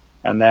daughter,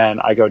 and then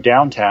I go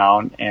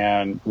downtown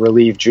and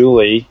relieve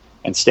Julie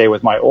and stay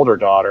with my older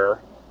daughter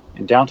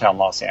in downtown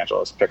Los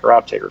Angeles, pick her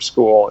up, take her to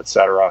school,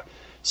 etc.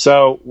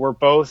 So we're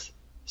both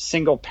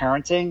single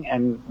parenting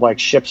and like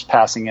ships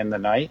passing in the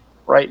night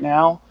right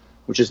now,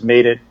 which has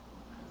made it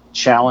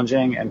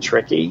challenging and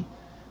tricky.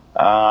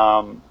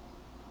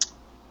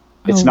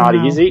 It's not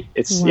easy.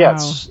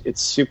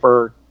 It's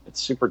super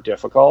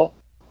difficult.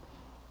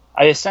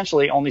 I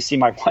essentially only see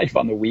my wife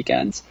on the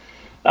weekends.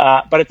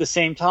 But at the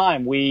same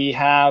time, we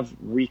have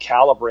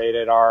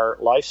recalibrated our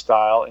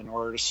lifestyle in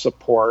order to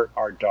support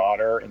our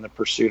daughter in the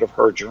pursuit of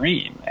her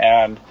dream.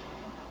 And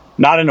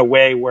not in a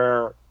way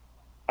where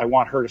I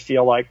want her to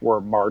feel like we're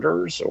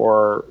martyrs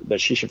or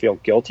that she should feel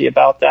guilty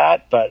about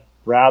that, but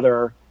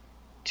rather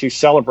to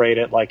celebrate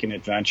it like an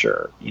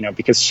adventure,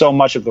 because so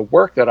much of the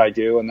work that I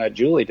do and that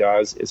Julie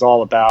does is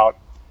all about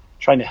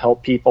trying to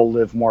help people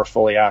live more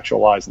fully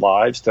actualized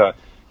lives, to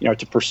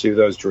pursue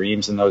those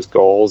dreams and those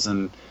goals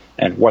and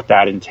what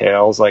that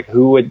entails. Like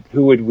who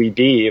would we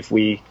be if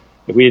we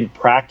didn't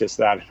practice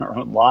that in our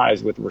own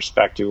lives with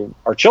respect to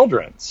our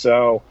children?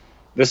 So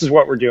this is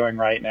what we're doing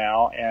right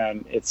now,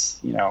 and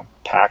it's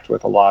packed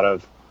with a lot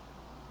of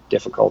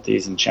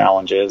difficulties and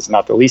challenges,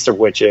 not the least of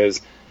which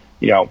is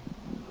my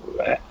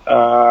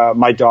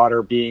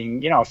daughter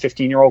being a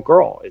 15-year-old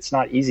girl. It's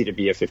not easy to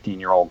be a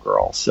 15-year-old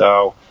girl,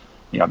 so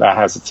that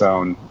has its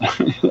own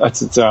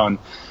that's its own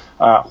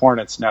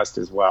hornet's nest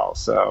as well.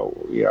 So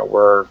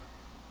we're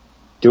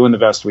doing the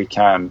best we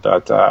can,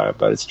 but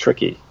it's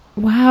tricky.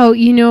 Wow.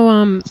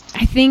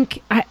 I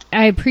think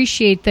I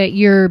appreciate that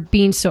you're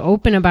being so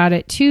open about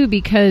it too,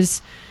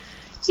 because,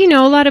 a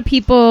lot of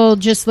people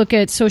just look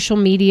at social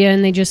media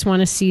and they just want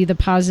to see the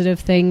positive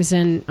things.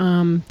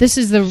 And this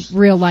is the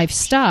real life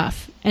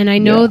stuff. And I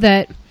know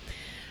that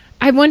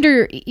I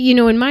wonder,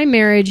 in my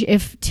marriage,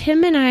 if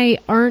Tim and I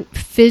aren't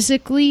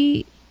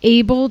physically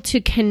able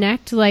to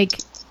connect, like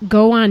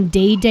go on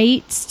day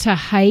dates to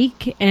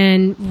hike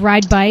and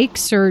ride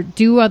bikes or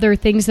do other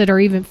things that are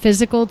even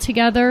physical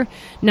together,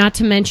 not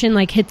to mention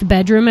like hit the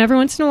bedroom every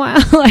once in a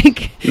while,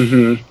 like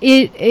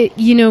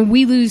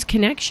we lose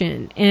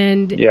connection.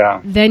 And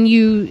then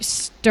you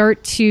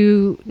start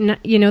to,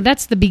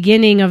 that's the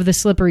beginning of the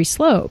slippery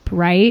slope,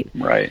 right?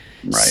 Right.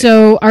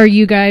 So are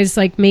you guys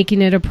like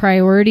making it a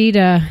priority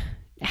to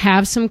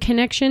have some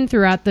connection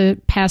throughout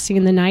the passing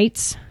in the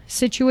nights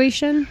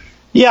situation?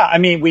 Yeah, I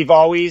mean, we've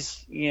always,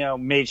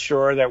 made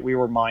sure that we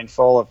were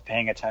mindful of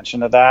paying attention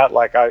to that.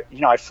 Like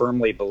I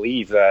firmly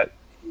believe that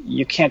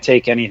you can't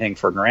take anything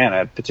for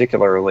granted,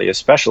 particularly,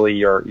 especially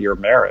your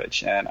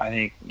marriage. And I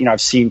think,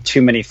 I've seen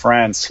too many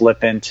friends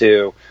slip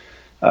into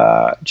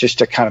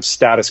just a kind of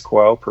status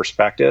quo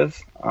perspective.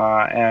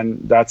 And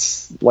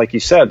that's, like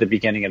you said, the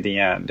beginning of the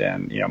end.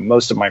 And,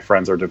 most of my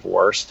friends are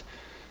divorced.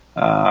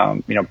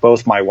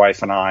 Both my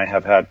wife and I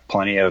have had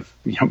plenty of,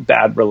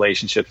 bad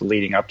relationships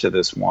leading up to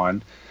this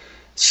one.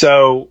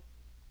 So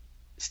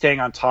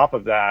staying on top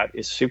of that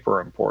is super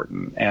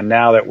important. And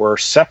now that we're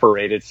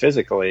separated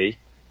physically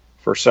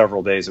for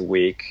several days a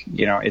week,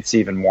 it's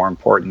even more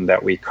important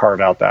that we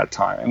carve out that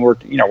time. And we're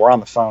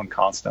on the phone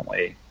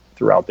constantly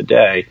throughout the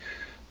day,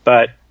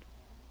 but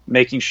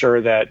making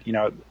sure that,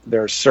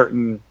 there are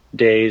certain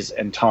days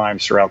and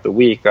times throughout the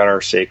week that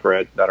are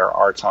sacred, that are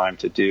our time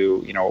to do,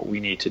 what we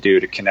need to do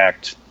to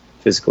connect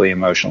physically,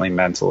 emotionally,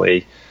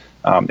 mentally,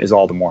 is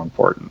all the more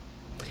important.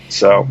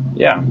 So,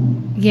 yeah.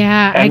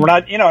 And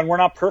we're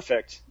not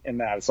perfect in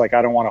that. It's like,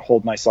 I don't want to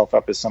hold myself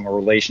up as some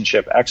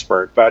relationship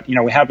expert, but,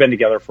 we have been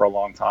together for a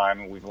long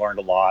time and we've learned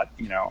a lot,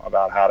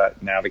 about how to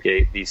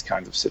navigate these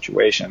kinds of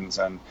situations.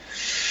 And,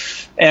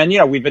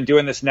 we've been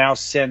doing this now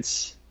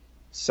since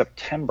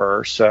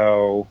September.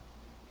 So,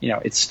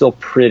 it's still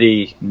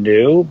pretty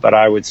new, but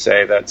I would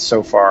say that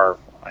so far,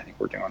 I think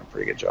we're doing a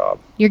pretty good job.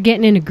 You're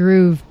getting in a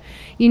groove.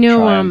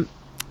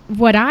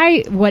 What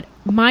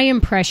my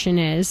impression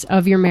is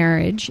of your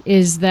marriage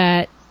is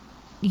that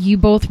you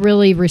both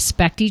really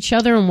respect each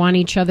other and want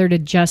each other to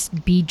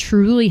just be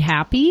truly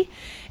happy.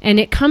 And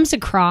it comes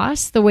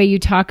across the way you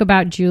talk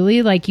about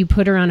Julie, like you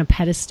put her on a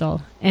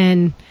pedestal.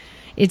 And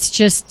it's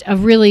just a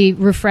really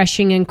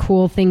refreshing and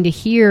cool thing to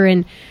hear.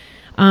 And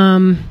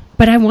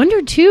but I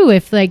wonder too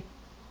if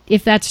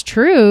that's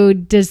true,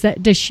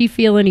 does she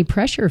feel any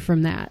pressure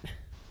from that?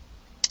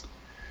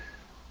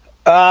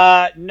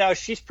 No,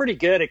 she's pretty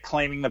good at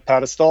claiming the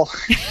pedestal.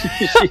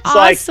 She's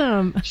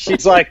awesome.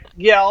 She's like,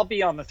 yeah, I'll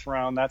be on the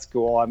throne. That's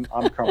cool.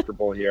 I'm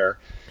comfortable here.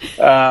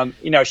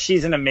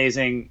 She's an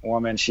amazing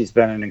woman. She's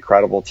been an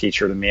incredible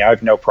teacher to me. I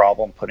have no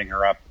problem putting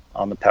her up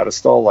on the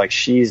pedestal. Like,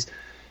 she's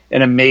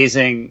an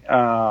amazing,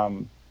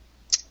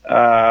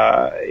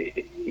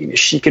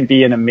 she can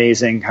be an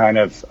amazing kind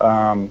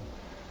of,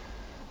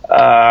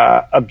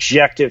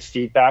 objective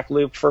feedback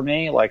loop for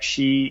me. Like,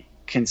 she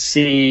can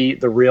see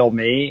the real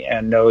me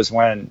and knows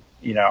when,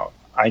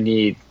 I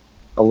need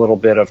a little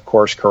bit of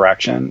course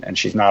correction, and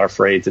she's not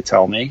afraid to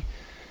tell me.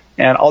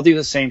 and I'll do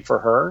the same for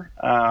her.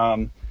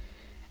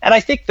 And I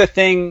think the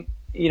thing,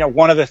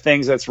 one of the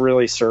things that's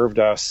really served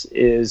us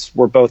is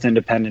we're both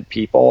independent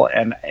people,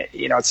 and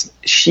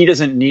she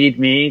doesn't need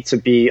me to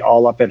be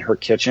all up in her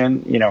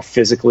kitchen,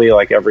 physically,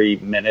 like every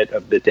minute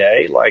of the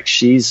day. Like,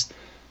 she's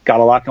got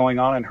a lot going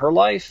on in her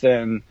life,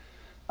 and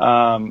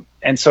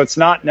so it's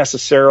not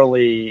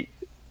necessarily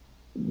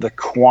the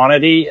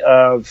quantity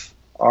of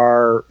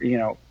our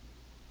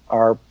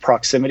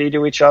proximity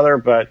to each other,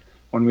 but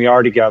when we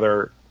are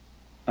together,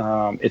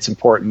 it's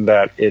important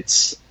that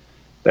it's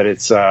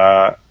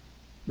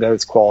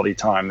quality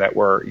time, that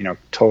we're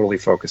totally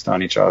focused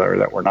on each other,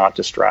 that we're not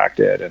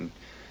distracted,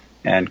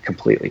 and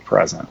completely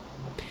present.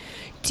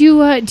 Do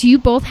you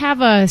both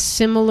have a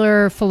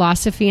similar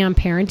philosophy on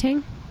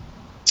parenting?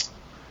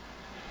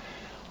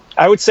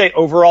 I would say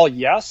overall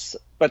yes,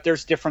 but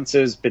there's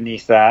differences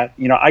beneath that.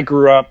 I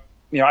grew up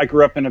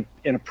in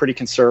a pretty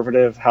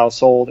conservative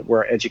household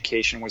where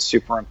education was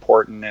super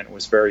important, and it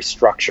was very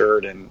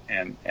structured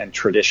and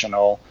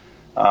traditional.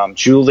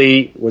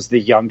 Julie was the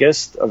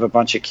youngest of a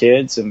bunch of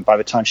kids, and by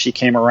the time she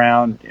came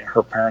around,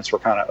 her parents were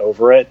kind of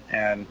over it,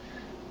 and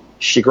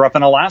she grew up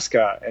in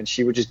Alaska, and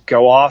she would just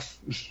go off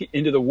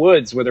into the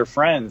woods with her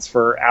friends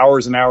for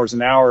hours and hours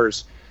and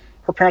hours.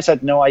 Her parents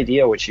had no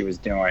idea what she was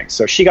doing,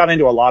 so she got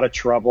into a lot of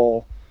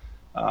trouble.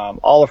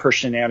 All of her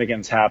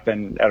shenanigans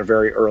happened at a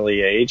very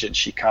early age, and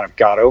she kind of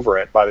got over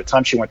it. By the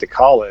time she went to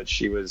college,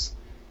 she was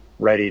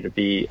ready to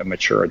be a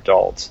mature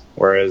adult.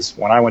 Whereas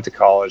when I went to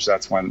college,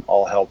 that's when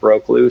all hell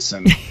broke loose.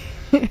 And,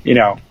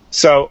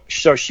 so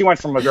she went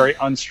from a very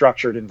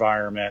unstructured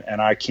environment,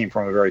 and I came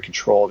from a very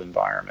controlled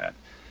environment.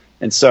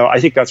 And so I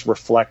think that's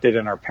reflected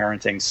in our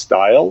parenting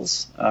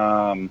styles.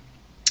 But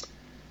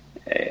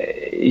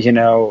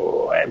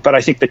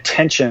I think the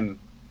tension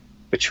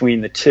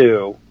between the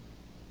two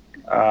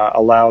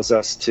allows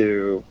us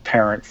to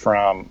parent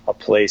from a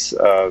place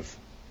of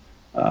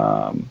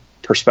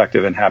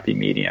perspective and happy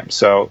medium.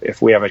 So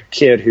if we have a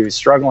kid who's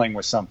struggling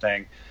with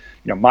something,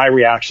 my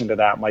reaction to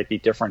that might be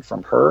different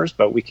from hers,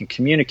 but we can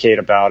communicate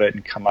about it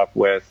and come up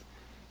with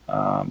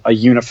a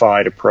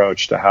unified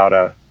approach to how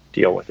to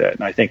deal with it.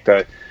 And I think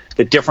that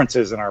the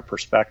differences in our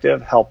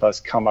perspective help us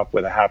come up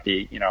with a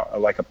happy,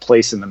 like a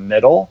place in the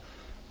middle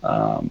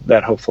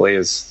that hopefully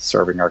is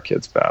serving our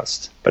kids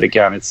best. But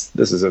again,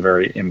 this is a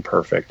very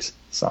imperfect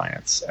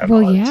science.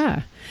 Well, art.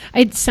 Yeah.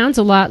 It sounds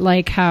a lot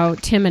like how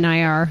Tim and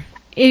I are.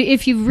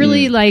 If you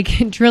really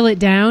drill it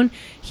down,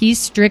 he's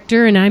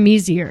stricter and I'm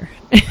easier.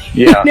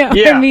 Yeah.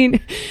 I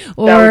mean,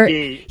 or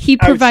he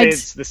provides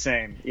it's the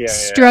same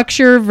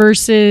structure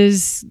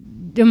versus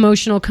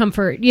emotional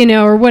comfort,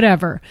 or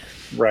whatever.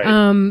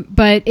 Right.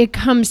 But it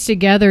comes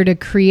together to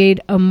create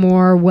a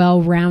more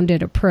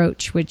well-rounded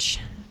approach, which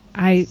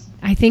I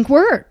think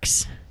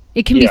works.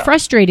 It can be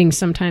frustrating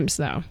sometimes,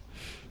 though.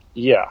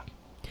 Yeah.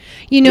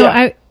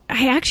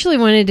 I actually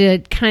wanted to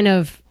kind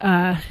of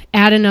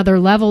add another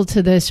level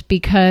to this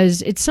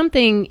because it's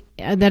something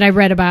that I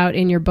read about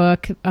in your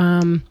book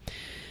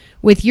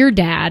with your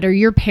dad or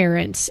your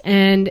parents.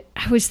 And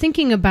I was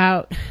thinking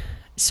about,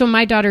 so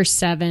my daughter's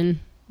 7.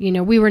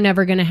 We were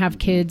never going to have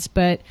kids,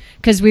 but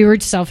because we were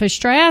selfish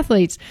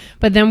triathletes.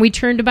 But then we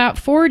turned about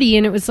 40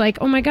 and it was like,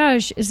 oh my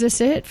gosh, is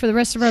this it for the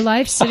rest of our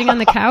life, sitting on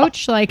the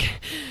couch? Like,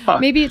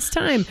 maybe it's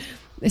time.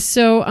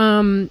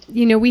 So,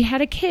 we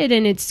had a kid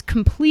and it's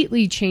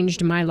completely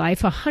changed my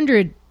life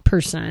 100%.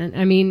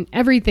 I mean,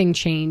 everything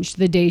changed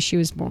the day she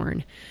was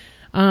born.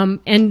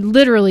 And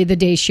literally the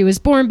day she was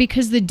born,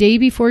 because the day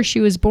before she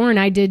was born,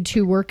 I did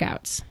 2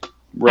 workouts.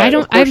 Right,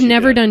 I've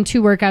never done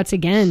 2 workouts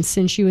again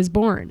since she was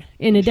born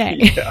in a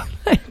day. Yeah.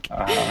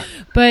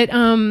 But,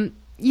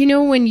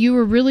 when you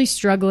were really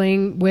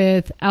struggling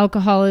with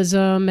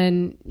alcoholism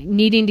and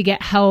needing to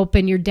get help,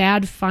 and your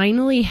dad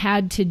finally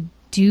had to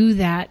do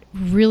that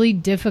really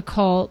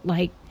difficult,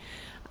 like,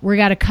 we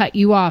got to cut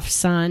you off,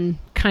 son,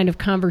 kind of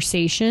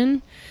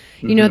conversation,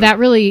 that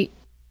really,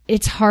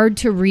 it's hard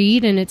to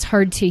read and it's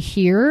hard to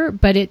hear,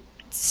 but it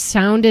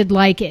sounded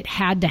like it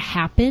had to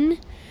happen.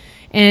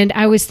 And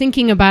I was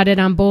thinking about it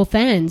on both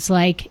ends.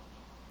 Like,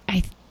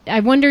 I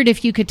wondered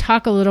if you could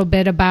talk a little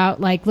bit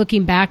about, like,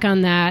 looking back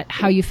on that,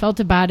 how you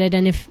felt about it,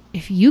 and if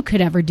you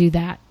could ever do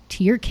that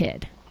to your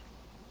kid.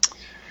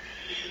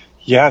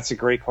 Yeah, it's a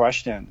great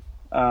question.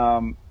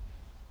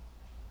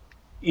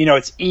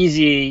 It's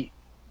easy,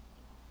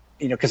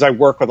 because I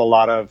work with a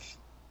lot of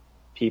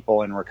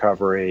people in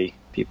recovery,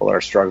 people that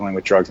are struggling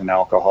with drugs and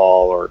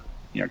alcohol, or,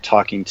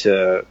 talking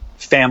to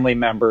family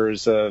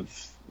members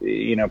of,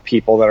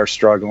 people that are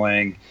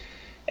struggling.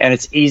 And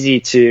it's easy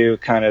to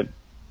kind of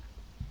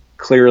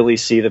clearly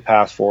see the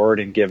path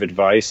forward and give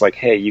advice like,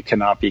 hey, you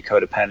cannot be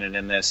codependent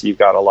in this. You've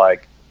got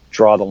to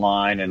draw the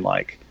line and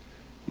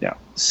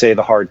say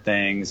the hard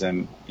things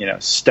and,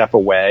 step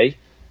away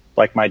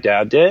like my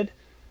dad did.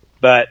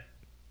 But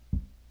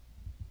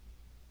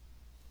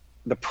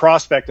the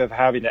prospect of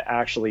having to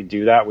actually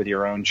do that with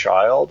your own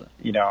child,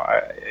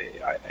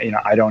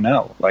 I don't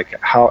know. I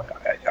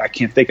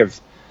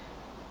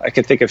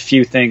could think of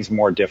few things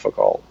more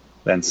difficult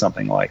than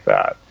something like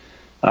that.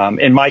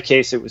 In my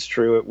case, it was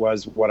true. It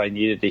was what I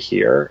needed to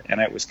hear. And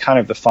it was kind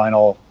of the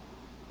final,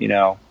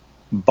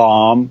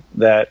 bomb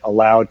that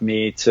allowed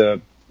me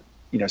to,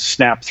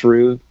 snap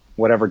through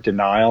whatever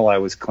denial I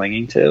was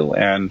clinging to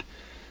and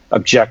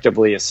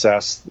objectively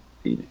assess,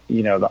 in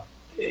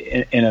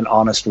an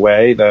honest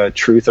way, the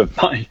truth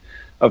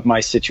of my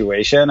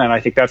situation. And I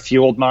think that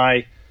fueled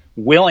my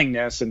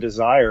willingness and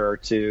desire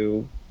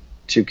to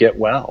get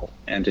well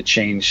and to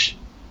change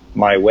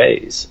my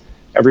ways.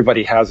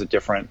 Everybody has a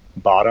different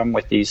bottom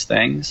with these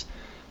things.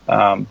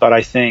 But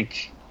I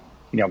think,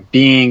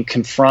 being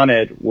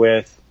confronted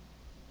with,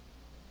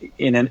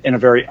 in a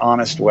very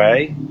honest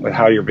way with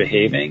how you're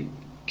behaving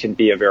can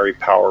be a very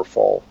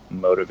powerful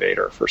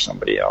motivator for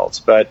somebody else.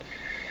 But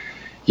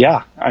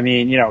yeah, I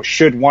mean,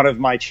 should one of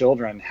my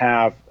children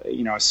have,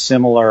 a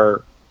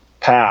similar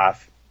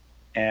path,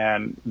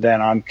 and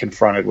then I'm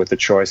confronted with the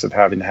choice of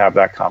having to have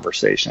that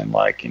conversation,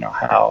 like,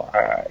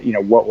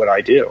 what would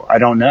I do? I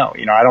don't know.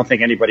 I don't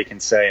think anybody can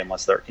say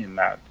unless they're in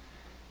that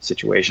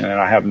situation, and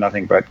I have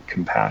nothing but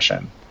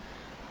compassion.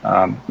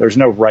 There's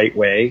no right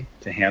way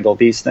to handle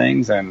these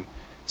things, and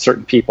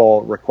certain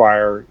people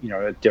require,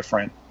 a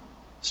different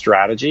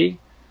strategy.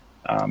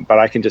 But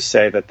I can just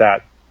say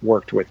that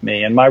worked with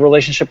me, and my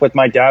relationship with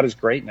my dad is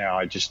great now.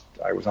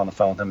 I was on the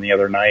phone with him the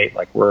other night.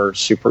 Like, we're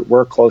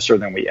closer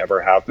than we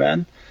ever have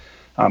been.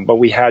 But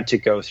we had to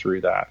go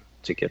through that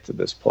to get to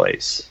this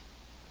place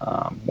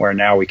where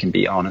now we can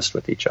be honest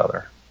with each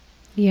other.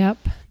 Yep.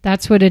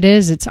 That's what it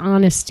is. It's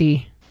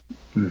honesty.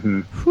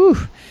 Mm-hmm. Whew.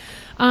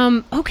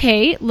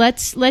 Okay,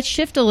 let's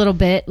shift a little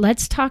bit.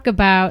 Let's talk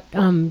about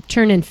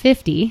turning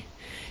 50.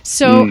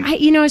 So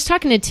I was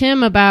talking to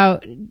Tim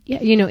about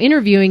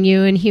interviewing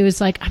you, and he was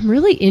like, "I'm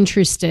really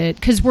interested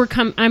because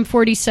I'm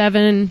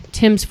 47,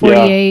 Tim's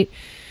 48.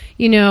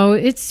 Yeah.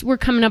 We're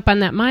coming up on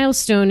that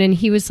milestone." And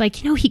he was like,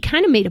 he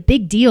kind of made a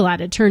big deal out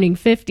of turning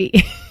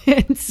 50.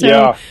 And so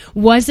yeah.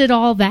 Was it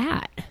all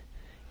that?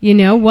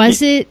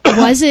 Was it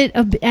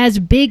as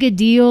big a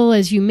deal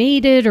as you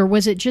made it, or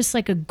was it just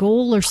like a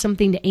goal or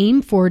something to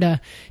aim for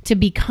to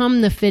become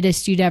the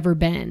fittest you'd ever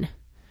been?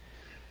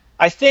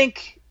 I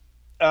think,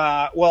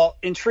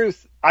 in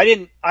truth,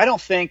 I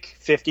don't think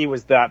 50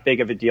 was that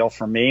big of a deal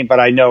for me, but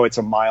I know it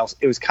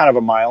was kind of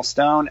a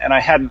milestone, and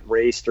I hadn't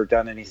raced or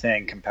done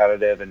anything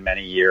competitive in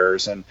many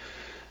years.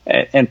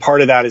 And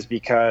part of that is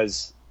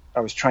because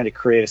I was trying to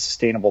create a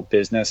sustainable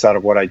business out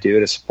of what I do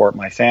to support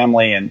my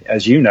family. And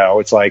as you know,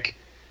 it's like,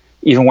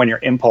 even when your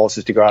impulse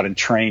is to go out and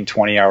train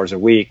 20 hours a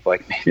week,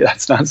 like, maybe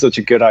that's not such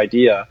a good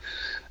idea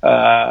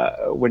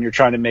when you're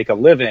trying to make a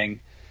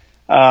living.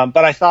 But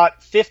I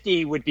thought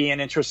 50 would be an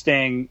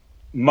interesting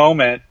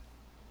moment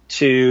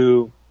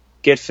to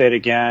get fit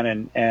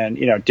again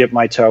and dip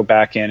my toe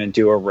back in and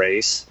do a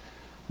race,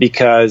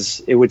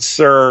 because it would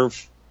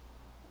serve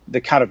the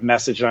kind of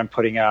message that I'm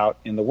putting out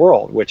in the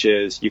world, which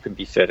is you can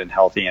be fit and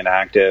healthy and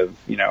active.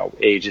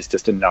 Age is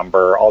just a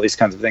number. All these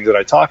kinds of things that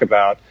I talk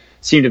about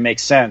seem to make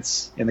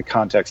sense in the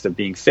context of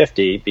being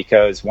 50,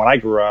 because when I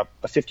grew up,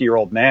 a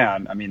 50-year-old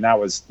man, I mean, that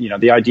was,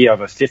 the idea of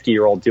a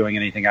 50-year-old doing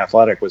anything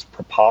athletic was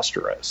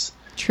preposterous.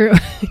 True.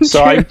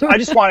 So True. I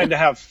just wanted to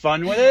have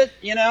fun with it,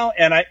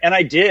 and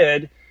I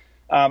did.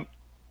 And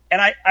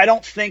I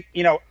don't think,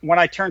 when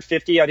I turned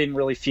 50, I didn't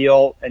really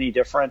feel any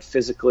different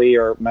physically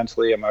or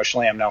mentally,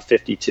 emotionally. I'm now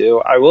 52.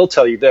 I will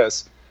tell you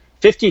this,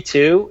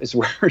 52 is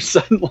where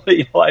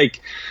suddenly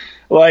like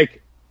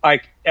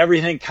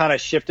everything kind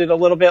of shifted a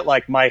little bit.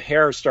 Like, my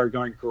hair started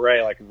going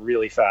gray, like,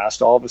 really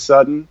fast all of a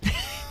sudden.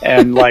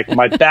 And like,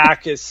 my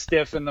back is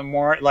stiff in the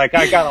morning. Like,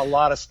 I got a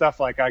lot of stuff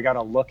like I got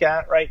to look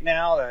at right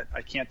now that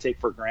I can't take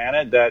for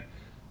granted that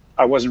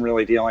I wasn't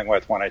really dealing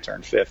with when I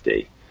turned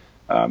 50.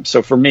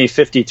 So for me,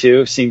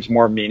 52 seems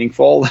more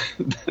meaningful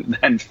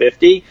than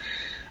 50.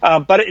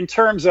 But in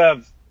terms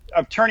of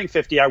turning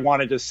 50, I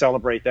wanted to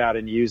celebrate that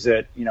and use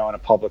it, in a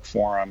public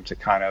forum to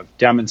kind of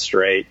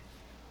demonstrate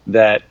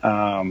that,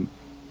 that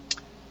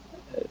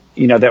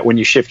when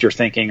you shift your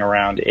thinking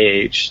around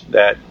age,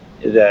 that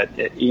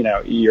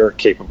you're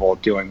capable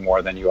of doing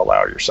more than you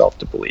allow yourself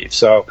to believe.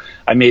 So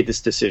I made this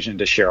decision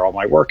to share all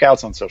my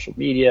workouts on social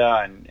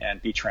media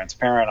and be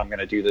transparent. I'm going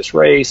to do this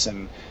race,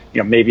 and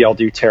maybe I'll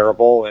do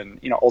terrible. And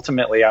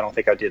ultimately, I don't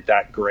think I did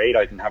that great.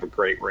 I didn't have a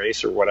great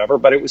race or whatever,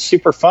 but it was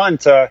super fun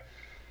to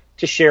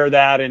share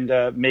that and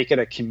to make it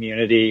a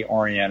community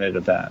oriented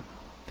event.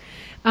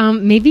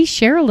 Maybe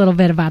share a little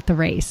bit about the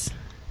race.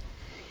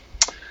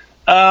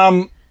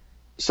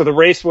 So the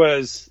race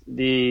was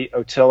the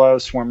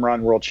Otillo Swim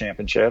Run World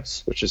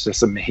Championships, which is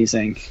this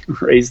amazing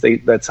race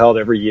that's held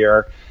every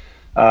year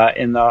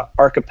in the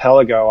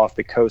archipelago off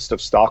the coast of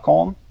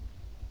Stockholm.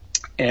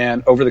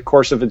 And over the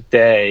course of a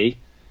day,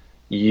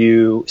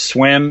 you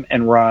swim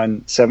and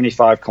run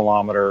 75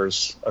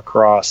 kilometers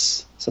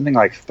across something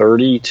like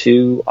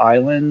 32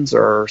 islands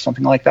or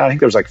something like that. I think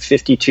there's like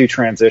 52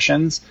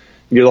 transitions.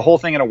 You do the whole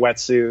thing in a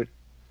wetsuit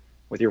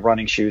with your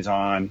running shoes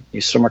on. You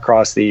swim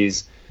across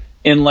these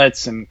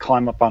inlets and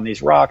climb up on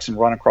these rocks and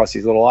run across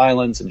these little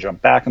islands and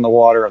jump back in the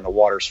water, and the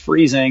water's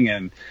freezing,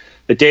 and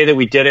the day that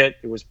we did it,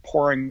 it was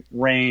pouring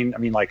rain. I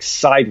mean, like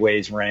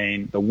sideways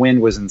rain. The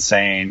wind was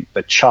insane.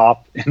 The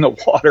chop in the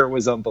water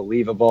was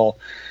unbelievable.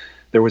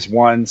 There was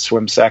one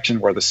swim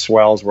section where the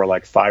swells were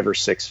like 5 or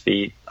 6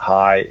 feet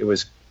high. It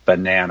was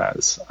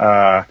bananas.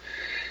 But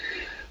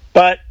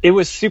it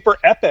was super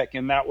epic.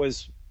 And that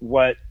was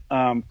what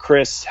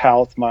Chris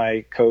Houth,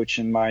 my coach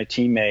and my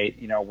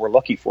teammate, were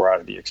looking for out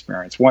of the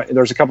experience.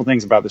 There's a couple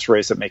things about this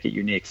race that make it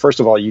unique.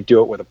 First of all, you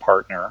do it with a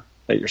partner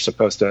that you're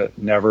supposed to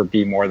never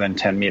be more than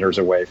 10 meters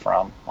away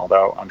from,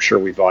 although I'm sure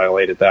we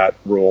violated that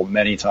rule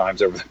many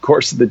times over the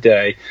course of the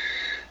day.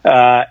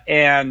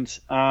 And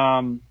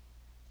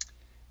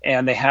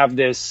they have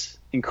this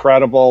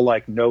incredible,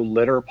 like, no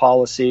litter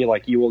policy.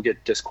 Like, you will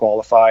get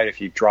disqualified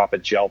if you drop a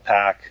gel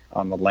pack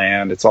on the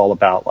land. It's all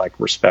about, like,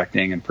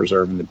 respecting and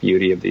preserving the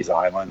beauty of these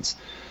islands.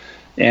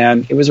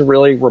 And it was a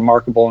really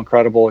remarkable,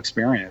 incredible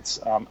experience.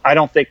 I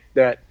don't think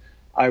that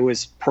I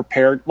was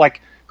prepared.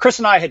 Like, Chris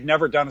and I had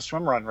never done a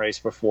swim run race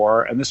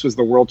before, and this was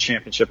the World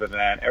Championship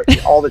event.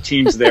 All the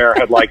teams there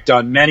had, like,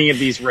 done many of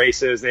these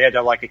races. They had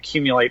to, like,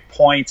 accumulate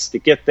points to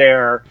get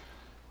there.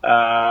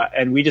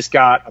 And we just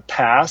got a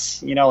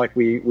pass, like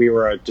we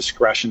were a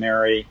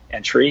discretionary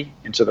entry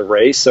into the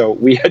race. So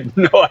we had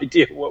no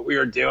idea what we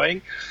were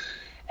doing.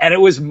 And it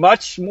was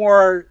much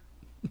more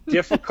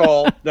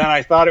difficult than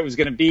I thought it was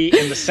going to be,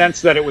 in the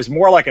sense that it was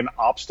more like an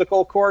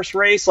obstacle course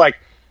race. Like,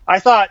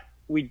 I thought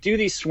we'd do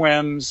these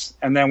swims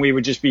and then we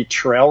would just be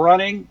trail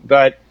running,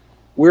 but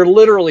we're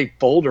literally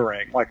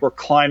bouldering. Like, we're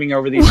climbing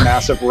over these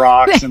massive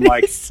rocks and,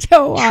 like,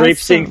 so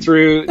traipsing awesome.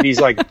 through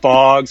these, like,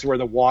 bogs where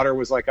the water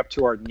was, like, up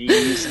to our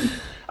knees. And,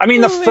 I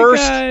mean,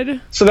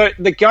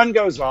 the gun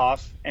goes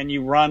off and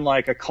you run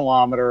like a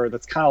kilometer.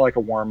 That's kind of like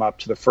a warm up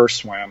to the first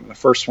swim. The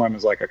first swim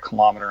is like 1.5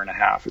 kilometers.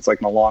 It's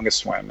like the longest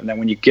swim. And then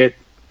when you get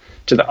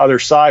to the other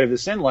side of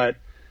this inlet,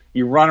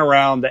 you run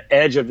around the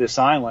edge of this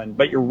island,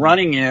 but you're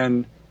running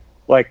in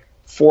like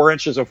 4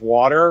 inches of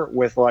water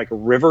with, like,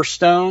 river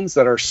stones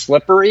that are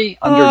slippery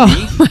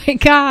underneath. Oh my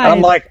God. And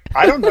I'm like,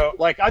 I don't know.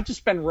 Like, I've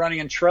just been running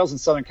in trails in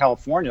Southern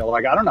California.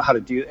 Like, I don't know how to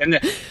do it. And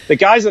the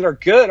guys that are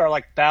good are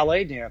like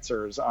ballet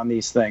dancers on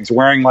these things,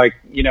 wearing, like,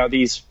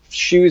 these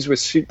shoes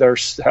with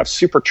have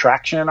super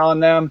traction on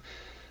them.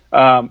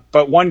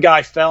 But one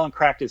guy fell and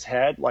cracked his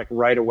head, like,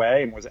 right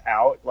away, and was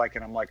out. Like,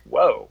 and I'm like,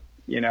 whoa,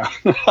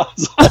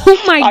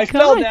 Oh my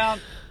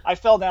God. I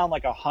fell down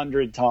like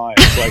 100 times.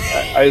 Like,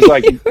 I was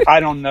like, I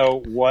don't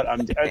know what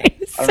I'm doing.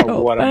 I don't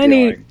know what I'm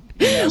doing.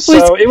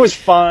 So it was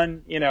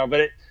fun,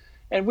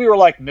 and we were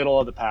like middle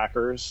of the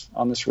packers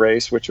on this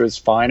race, which was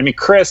fine. I mean,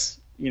 Chris,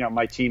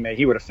 my teammate,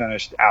 he would have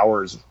finished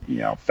hours,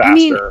 faster. I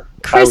mean,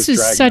 Chris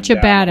is such a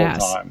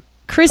badass.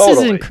 Chris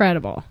is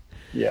incredible.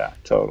 Yeah,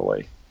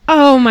 totally.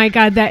 Oh my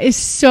God, that is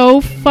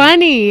so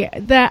funny.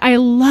 That I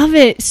love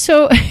it.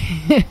 So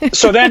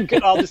then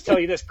I'll just tell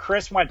you this.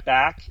 Chris went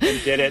back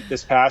and did it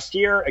this past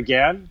year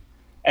again.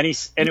 And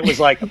it was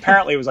like,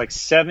 apparently it was like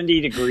 70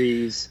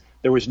 degrees.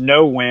 There was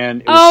no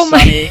wind. It was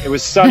sunny. It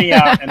was sunny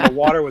out, and the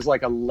water was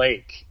like a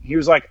lake. He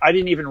was like, I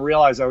didn't even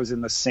realize I was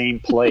in the same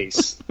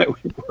place that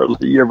we were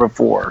the year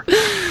before.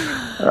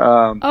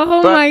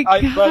 My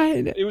God.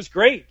 But it was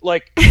great.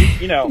 Like,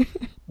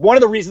 one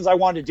of the reasons I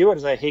wanted to do it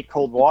is I hate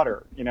cold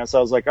water, so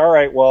I was like, all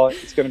right, well,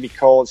 it's going to be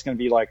cold. It's going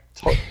to be like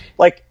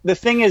the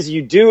thing is,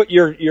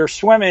 you're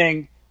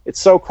swimming. It's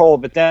so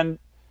cold, but then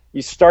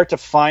you start to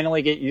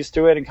finally get used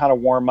to it and kind of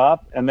warm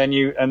up, and then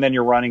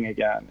you're running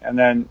again. And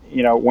then,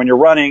 when you're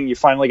running, you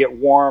finally get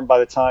warm by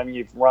the time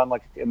you've run,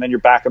 and then you're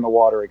back in the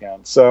water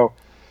again. So,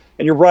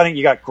 and you're running,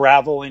 you got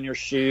gravel in your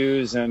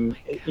shoes, and,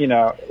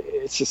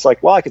 it's just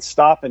like, well, I could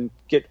stop and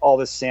get all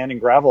this sand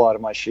and gravel out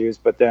of my shoes,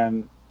 but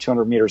then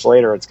 200 meters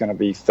later, it's going to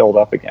be filled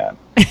up again.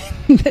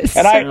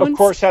 And I, of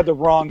course, had the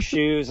wrong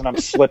shoes, and I'm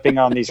slipping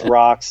on these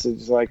rocks. It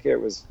was like,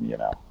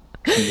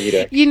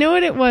 comedic. You know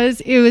what it was?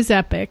 It was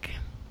epic.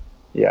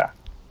 Yeah.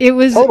 It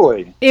was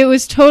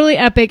totally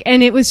epic,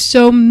 and it was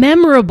so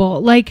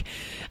memorable. Like,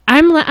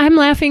 I'm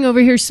laughing over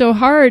here so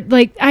hard.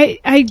 Like,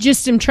 I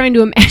just am trying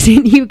to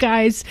imagine you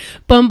guys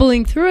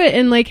bumbling through it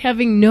and, like,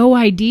 having no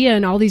idea,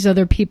 and all these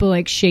other people,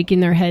 like, shaking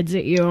their heads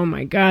at you. Oh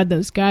my God,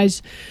 those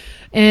guys.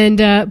 And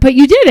but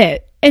you did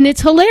it, and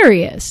it's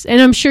hilarious.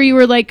 And I'm sure you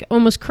were, like,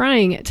 almost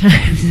crying at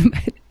times.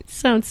 It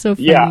sounds so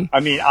funny. Yeah, I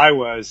mean, I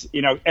was,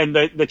 and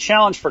the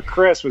challenge for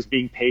Chris was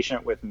being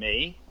patient with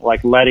me,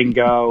 like, letting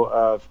go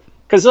of,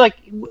 because, like,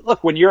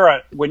 look, when you're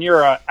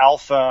a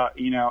alpha,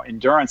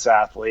 endurance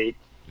athlete,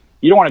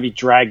 you don't want to be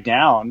dragged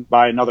down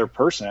by another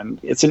person.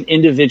 It's an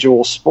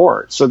individual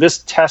sport. So this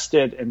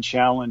tested and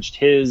challenged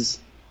his,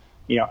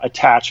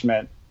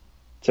 attachment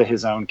to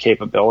his own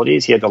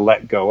capabilities. He had to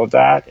let go of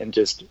that and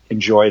just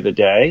enjoy the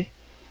day.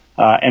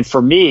 And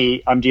for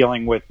me, I'm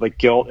dealing with the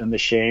guilt and the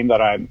shame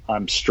that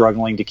I'm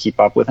struggling to keep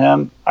up with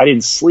him. I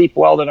didn't sleep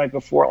well the night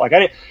before. Like,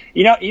 I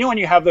didn't, when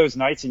you have those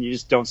nights and you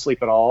just don't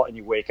sleep at all, and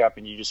you wake up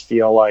and you just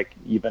feel like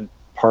you've been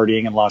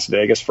partying in Las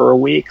Vegas for a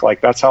week.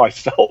 Like, that's how I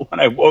felt when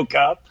I woke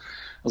up.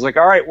 I was like,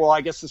 all right, well,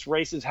 I guess this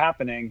race is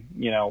happening.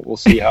 We'll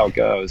see how it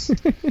goes.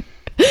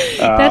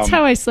 That's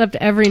how I slept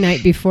every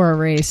night before a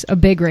race, a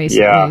big race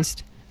Yeah. at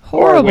least.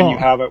 Horrible.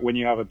 Or when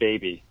you have a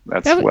baby,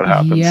 that's what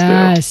happens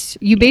yes.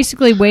 You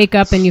basically wake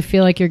up and you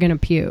feel like you're going to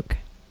puke.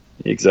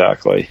 too.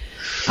 Exactly.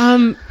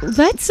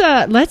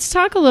 Let's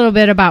talk a little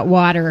bit about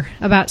water,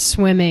 about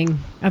swimming,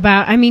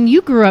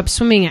 you grew up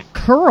swimming at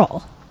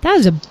Curl. That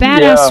was a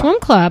badass swim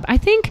club. I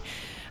think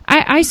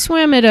I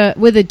swam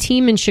with a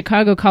team in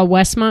Chicago called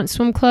Westmont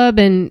Swim Club,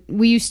 and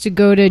we used to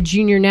go to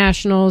junior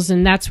nationals,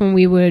 and that's when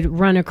we would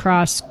run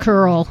across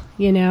Curl,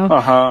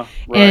 Right.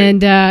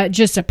 And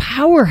just a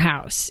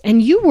powerhouse.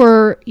 And you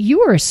were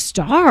a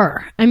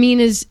star. I mean,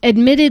 is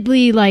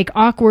admittedly like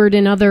awkward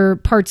in other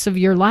parts of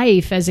your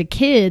life as a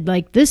kid,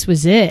 like this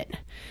was it.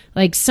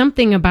 Like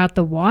something about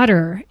the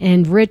water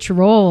and Rich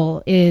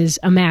Roll is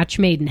a match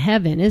made in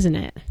heaven, isn't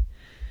it?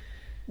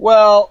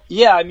 Well,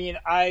 yeah. I mean,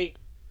 I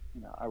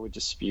would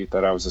dispute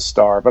that I was a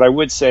star, but I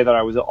would say that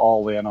I was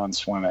all in on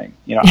swimming.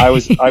 I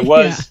was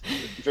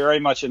very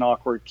much an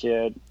awkward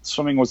kid.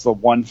 Swimming was the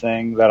one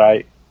thing that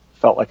I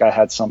felt like I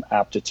had some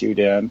aptitude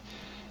in,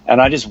 and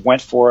I just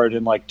went for it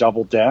and like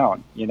doubled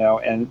down,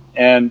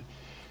 and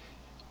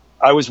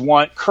I was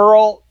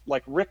Curl,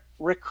 like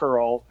Rick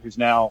Curl, who's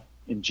now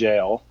in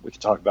jail. We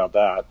can talk about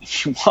that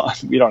if you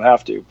want. We don't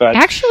have to, but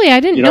actually, I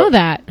didn't know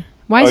that.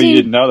 Why is you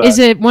didn't know that?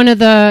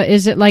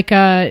 Is it like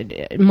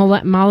a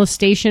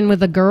molestation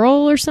with a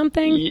girl or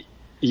something?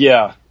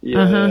 Yeah.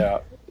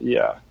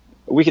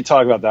 We could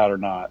talk about that or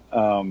not.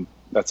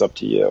 That's up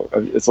to you.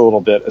 It's a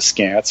little bit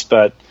askance,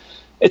 but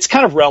it's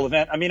kind of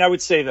relevant. I mean, I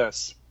would say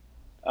this.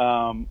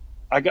 I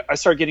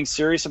started getting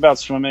serious about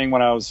swimming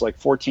when I was like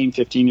 14,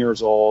 15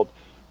 years old.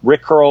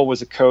 Rick Curl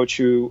was a coach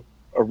who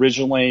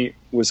originally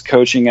was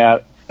coaching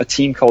at a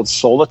team called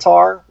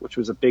Solitar, which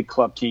was a big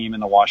club team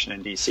in the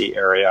Washington, D.C.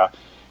 area.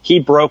 He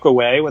broke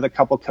away with a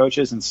couple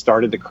coaches and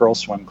started the Curl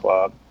Swim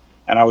Club.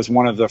 And I was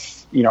one of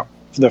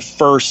the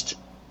first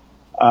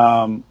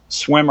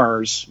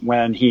swimmers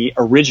when he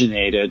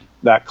originated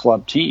that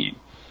club team.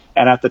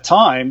 And at the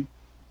time,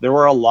 there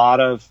were a lot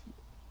of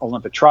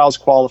Olympic trials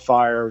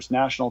qualifiers,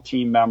 national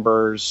team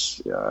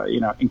members,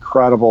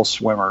 incredible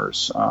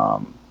swimmers.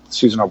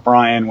 Susan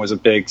O'Brien was a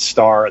big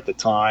star at the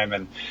time.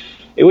 And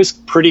it was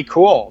pretty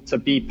cool to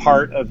be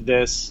part of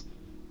this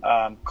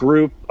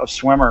group of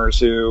swimmers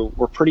who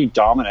were pretty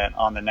dominant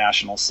on the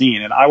national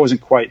scene. And I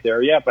wasn't quite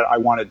there yet, but I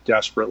wanted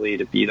desperately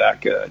to be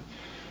that good.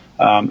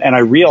 And I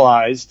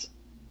realized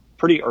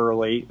pretty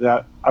early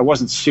that I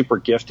wasn't super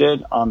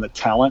gifted on the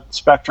talent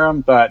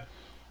spectrum, but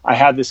I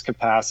had this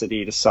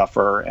capacity to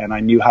suffer and I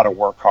knew how to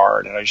work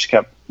hard. And I just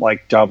kept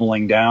like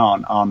doubling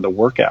down on the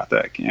work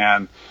ethic.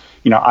 And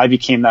I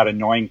became that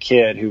annoying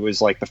kid who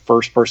was like the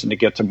first person to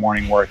get to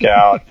morning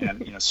workout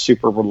and,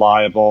 super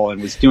reliable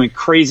and was doing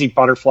crazy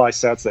butterfly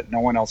sets that no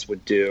one else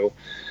would do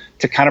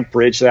to kind of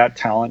bridge that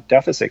talent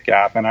deficit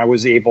gap. And I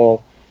was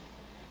able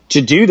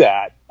to do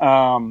that.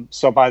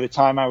 So by the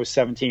time I was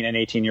 17 and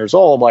 18 years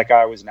old, like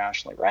I was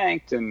nationally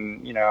ranked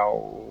and,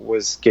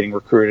 was getting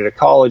recruited at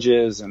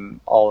colleges and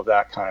all of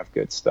that kind of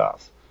good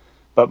stuff.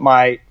 But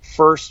my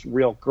first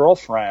real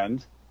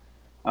girlfriend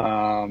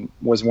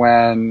was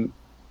when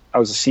I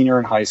was a senior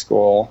in high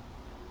school.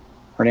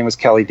 Her name was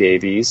Kelly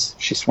Davies.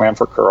 She swam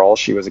for Curl.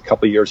 She was a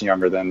couple years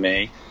younger than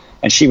me,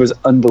 and she was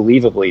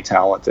unbelievably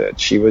talented.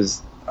 She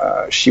was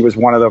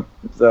one of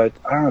the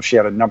I don't know if she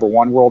had a number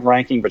one world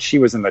ranking, but she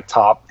was in the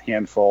top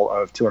handful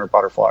of 200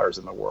 butterflyers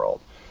in the world.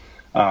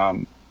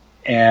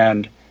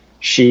 And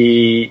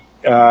she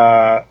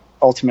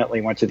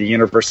ultimately went to the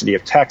University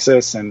of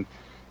Texas and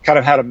kind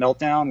of had a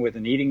meltdown with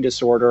an eating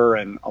disorder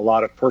and a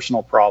lot of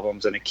personal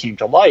problems. And it came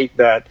to light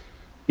that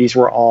these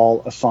were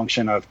all a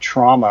function of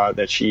trauma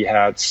that she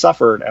had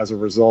suffered as a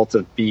result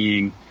of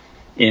being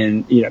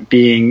in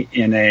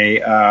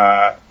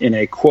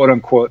a quote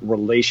unquote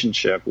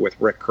relationship with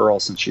Rick Curl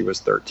since she was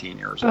 13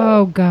 years old.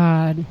 Oh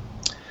God.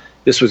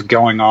 This was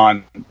going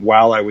on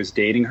while I was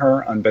dating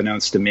her,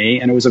 unbeknownst to me,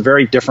 and it was a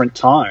very different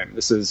time.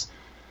 This is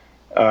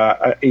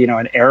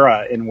an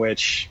era in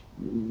which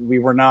we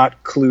were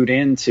not clued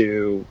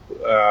into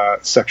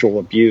sexual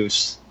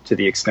abuse to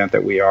the extent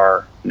that we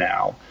are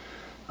now.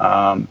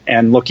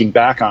 And looking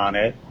back on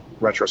it,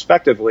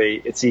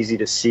 retrospectively, it's easy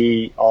to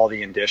see all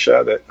the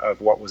indicia of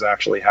what was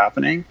actually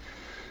happening.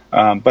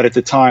 But at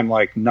the time,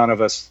 like none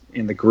of us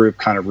in the group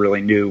kind of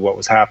really knew what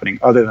was happening,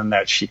 other than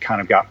that she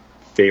kind of got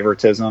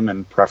favoritism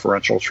and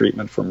preferential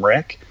treatment from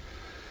Rick.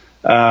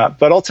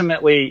 But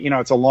ultimately,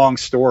 it's a long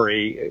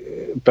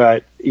story,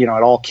 but, it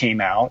all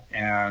came out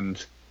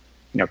and,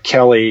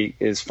 Kelly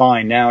is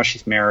fine now.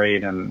 She's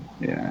married and,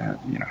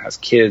 has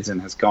kids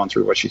and has gone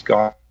through what she's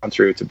gone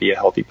through to be a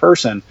healthy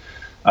person.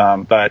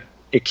 But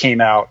it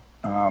came out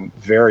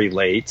very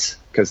late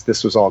because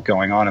this was all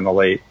going on in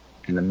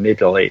the mid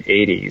to late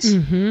 80s.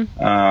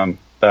 Mm-hmm.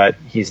 But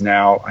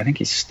I think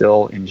he's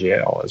still in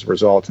jail as a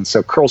result. And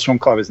so Curl Swim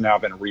Club has now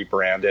been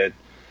rebranded.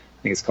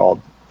 I think it's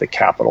called the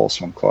Capital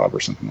Swim Club or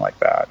something like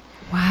that.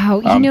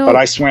 Wow. But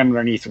I swam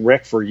underneath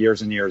Rick for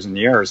years and years and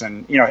years.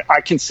 And,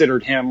 I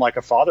considered him like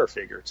a father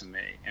figure to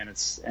me.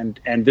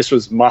 And this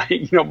was my,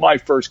 my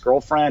first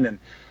girlfriend.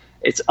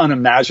 it's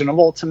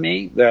unimaginable to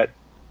me that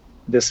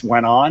this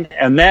went on.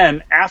 And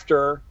then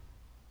after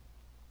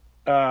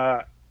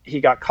he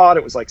got caught,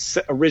 it was like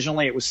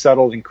originally it was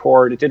settled in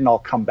court. It didn't all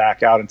come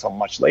back out until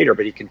much later,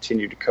 but he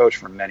continued to coach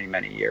for many,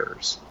 many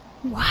years.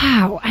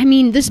 Wow. I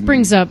mean, this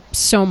brings up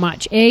so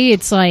much.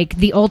 It's like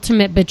the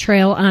ultimate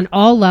betrayal on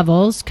all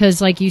levels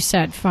because, like you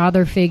said,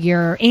 father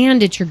figure,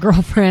 and it's your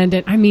girlfriend.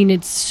 And I mean,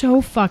 it's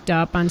so fucked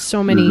up on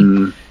so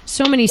many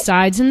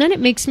sides. And then it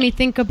makes me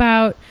think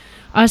about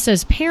us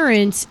as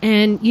parents,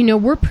 and, you know,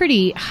 we're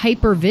pretty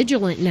hyper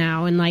vigilant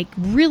now and like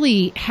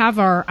really have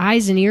our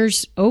eyes and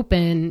ears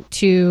open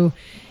to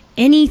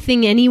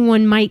anything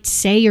anyone might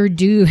say or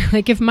do.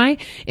 Like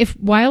if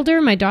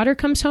Wilder, my daughter,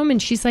 comes home and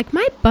she's like,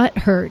 my butt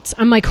hurts,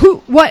 I'm like,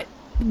 what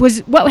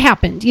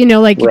happened? You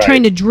know, like you're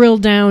trying to drill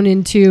down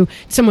into,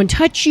 someone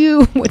touch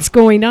you? What's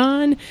going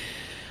on?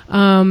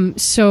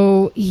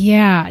 So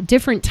yeah,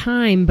 different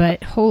time,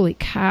 but holy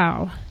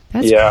cow,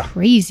 that's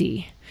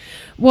crazy.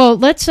 Well,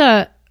 let's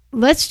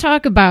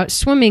talk about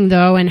swimming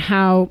though, and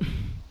how,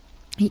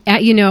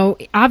 you know,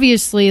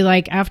 obviously,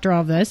 like after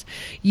all this,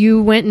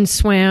 you went and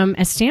swam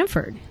at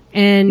Stanford.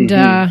 And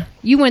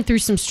you went through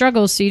some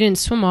struggles, so you didn't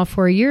swim all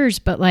 4 years.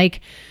 But like,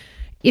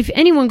 if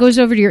anyone goes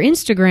over to your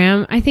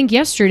Instagram, I think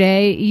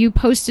yesterday you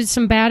posted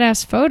some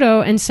badass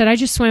photo and said, I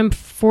just swam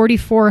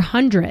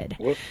 4,400.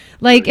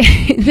 Like,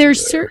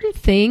 there's certain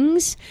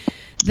things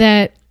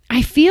that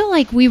I feel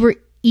like we were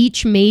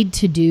each made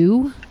to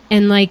do.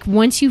 And like,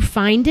 once you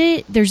find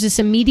it, there's this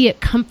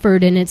immediate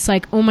comfort. And it's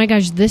like, oh my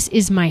gosh, this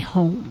is my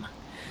home.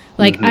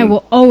 Like, I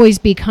will always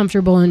be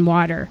comfortable in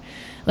water.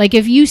 Like,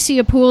 if you see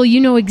a pool, you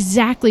know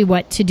exactly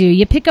what to do.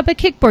 You pick up a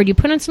kickboard, you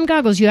put on some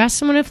goggles, you ask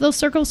someone if they'll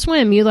circle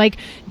swim, you like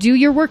do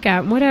your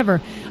workout,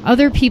 whatever.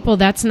 Other people,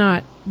 that's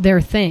not their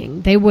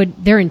thing.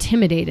 They're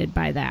intimidated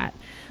by that.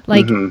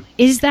 Like,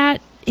 is that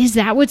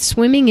what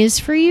swimming is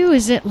for you?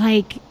 Is it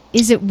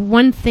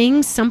one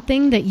thing,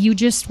 something that you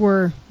just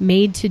were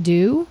made to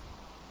do?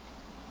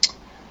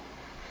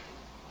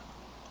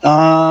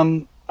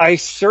 I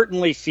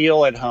certainly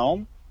feel at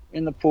home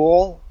in the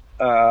pool.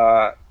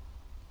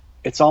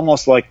 It's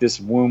almost like this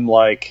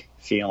womb-like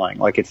feeling,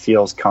 like it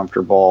feels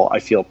comfortable. I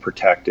feel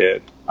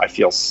protected. I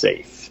feel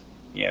safe.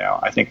 You know,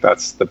 I think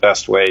that's the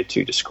best way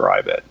to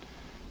describe it.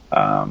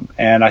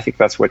 And I think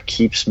that's what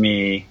keeps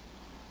me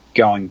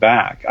going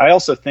back. I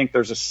also think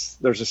there's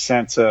a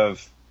sense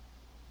of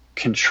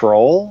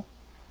control.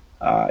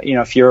 You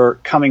know, if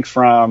you're coming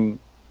from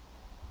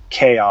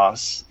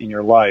chaos in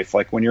your life,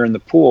 like when you're in the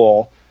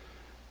pool,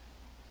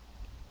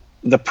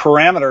 the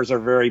parameters are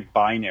very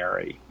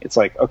binary. It's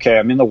like, okay,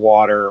 I'm in the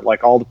water,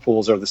 like all the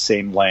pools are the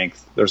same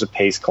length. There's a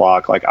pace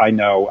clock. Like I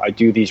know I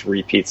do these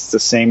repeats. It's the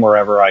same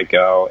wherever I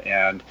go,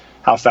 and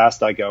how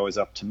fast I go is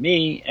up to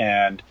me,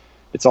 and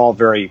it's all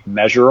very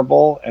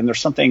measurable. And there's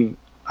something,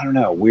 I don't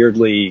know,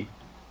 weirdly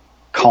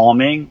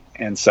calming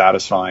and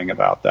satisfying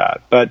about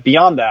that. But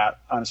beyond that,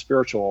 on a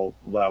spiritual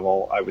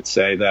level, I would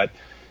say that,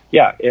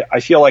 yeah, I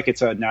feel like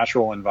it's a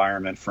natural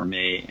environment for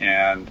me,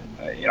 and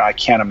you know, I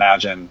can't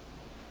imagine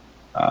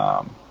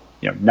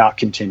you know, not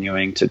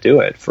continuing to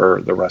do it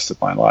for the rest of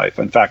my life.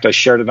 In fact, I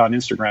shared it on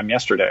Instagram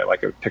yesterday,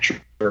 like a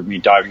picture of me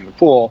diving in the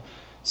pool,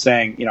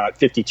 saying, you know, at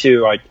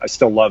 52, I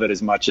still love it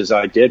as much as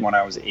I did when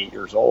I was 8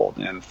 years old.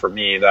 And for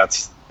me,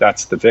 that's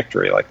the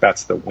victory. Like,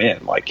 that's the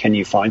win. Like, can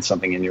you find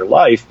something in your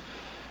life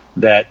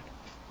that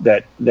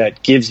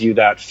gives you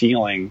that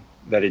feeling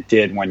that it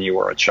did when you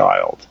were a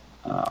child?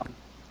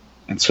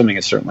 And swimming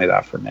is certainly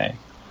that for me.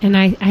 And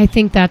I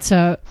think that's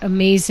a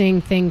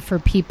amazing thing for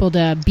people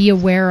to be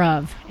aware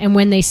of. And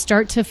when they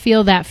start to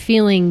feel that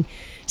feeling,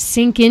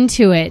 sink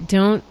into it.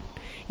 Don't,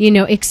 you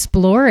know,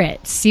 explore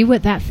it. See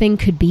what that thing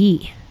could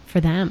be for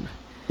them.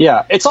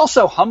 Yeah, it's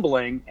also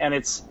humbling, and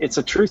it's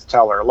a truth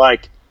teller.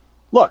 Like,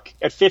 look,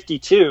 at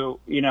 52,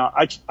 you know,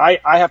 I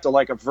have to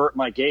like avert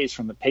my gaze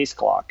from the pace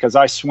clock because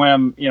I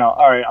swim, you know,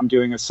 all right, I'm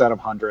doing a set of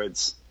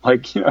hundreds.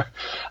 Like, you know,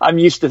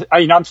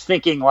 I'm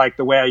thinking like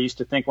the way I used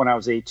to think when I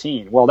was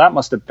 18. Well, that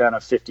must have been a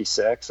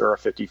 56 or a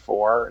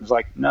 54. It's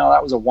like, no,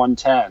 that was a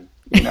 110.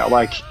 You know,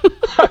 like,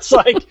 that's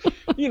like,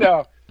 you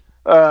know,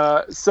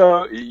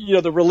 so, you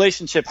know, the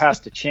relationship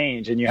has to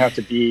change, and you have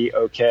to be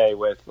okay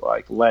with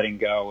like letting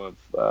go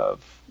of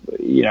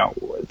you know,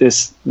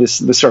 this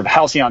sort of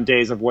halcyon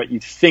days of what you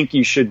think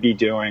you should be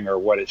doing or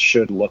what it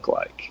should look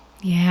like.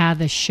 Yeah,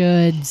 the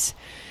shoulds.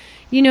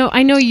 You know,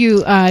 I know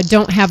you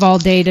don't have all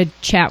day to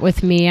chat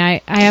with me. I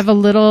have a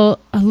little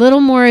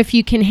more if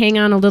you can hang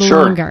on a little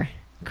longer.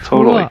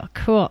 Totally.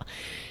 Cool.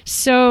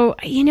 So,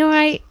 you know,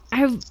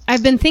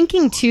 I've been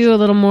thinking too a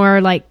little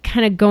more, like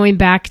kind of going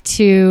back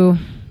to,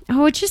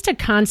 it's just a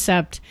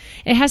concept.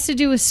 It has to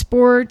do with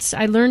sports.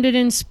 I learned it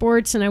in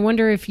sports, and I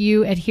wonder if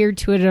you adhere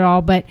to it at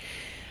all, but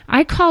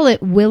I call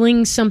it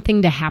willing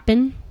something to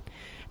happen.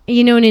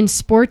 You know, and in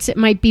sports, it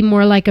might be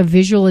more like a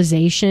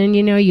visualization.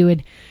 You know,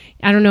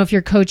 I don't know if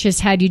your coaches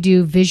had you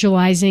do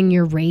visualizing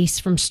your race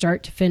from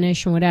start to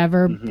finish or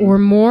whatever, or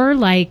more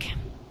like,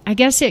 I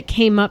guess it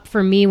came up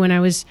for me when I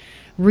was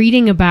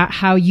reading about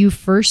how you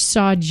first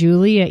saw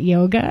Julie at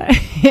yoga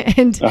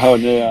and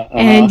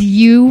and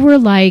you were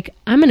like,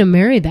 I'm going to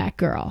marry that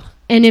girl.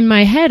 And in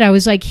my head, I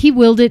was like, he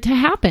willed it to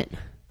happen.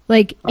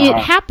 Like it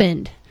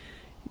happened,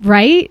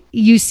 right?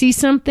 You see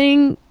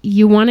something,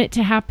 you want it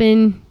to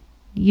happen.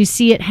 You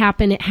see it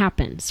happen, it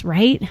happens,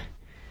 right?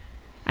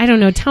 I don't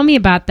know. Tell me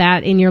about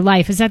that in your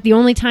life. Is that the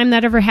only time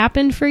that ever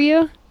happened for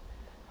you?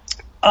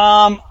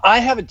 I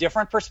have a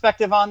different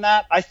perspective on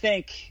that. I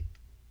think,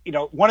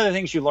 one of the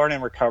things you learn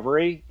in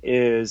recovery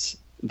is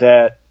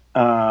that,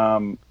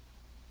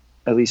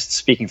 at least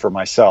speaking for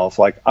myself,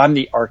 like I'm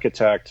the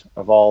architect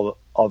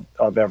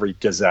of every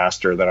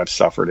disaster that I've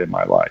suffered in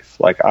my life.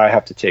 Like I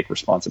have to take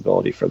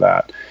responsibility for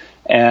that.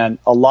 And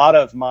a lot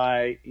of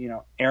my,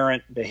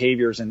 errant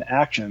behaviors and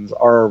actions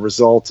are a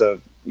result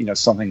of,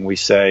 something we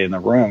say in the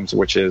rooms,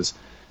 which is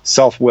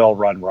self-will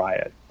run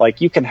riot.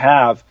 Like you can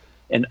have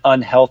an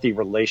unhealthy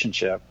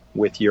relationship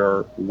with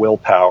your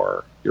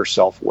willpower, your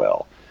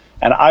self-will.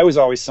 And I was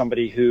always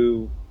somebody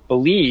who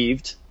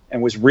believed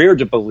and was reared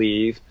to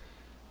believe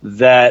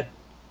that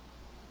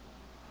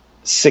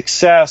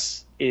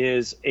success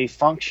is a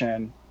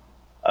function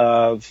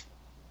of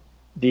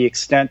the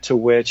extent to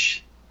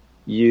which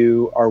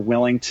you are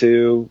willing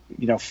to,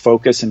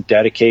 focus and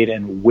dedicate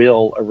and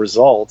will a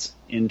result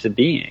into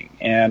being.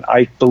 And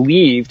I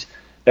believed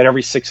that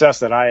every success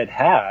that I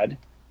had,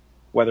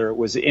 whether it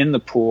was in the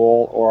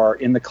pool or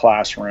in the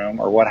classroom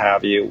or what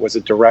have you, was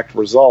a direct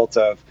result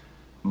of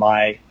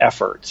my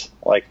effort,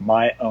 like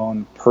my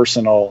own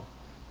personal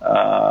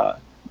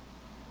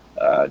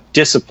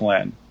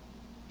discipline,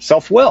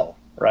 self-will,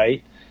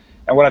 right?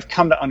 And what I've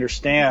come to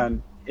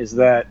understand is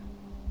that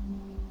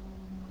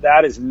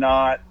is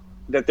not,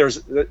 that there's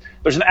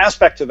an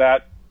aspect to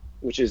that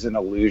which is an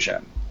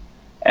illusion.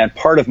 And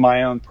part of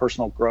my own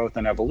personal growth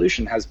and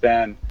evolution has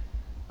been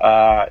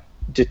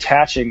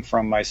detaching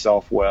from my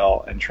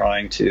self-will and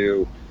trying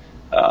to,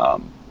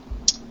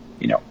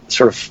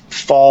 sort of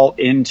fall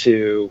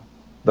into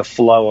the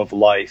flow of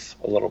life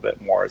a little bit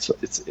more.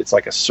 It's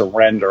like a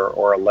surrender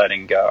or a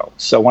letting go.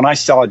 So when I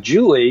saw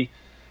Julie,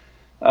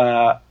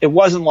 it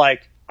wasn't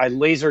like I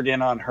lasered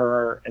in on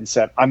her and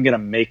said, I'm going to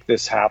make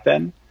this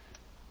happen.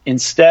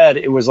 Instead,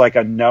 it was like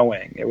a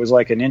knowing. It was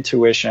like an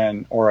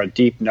intuition or a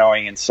deep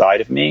knowing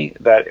inside of me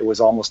that it was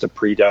almost a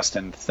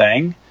predestined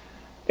thing.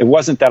 It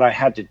wasn't that I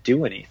had to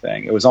do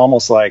anything. It was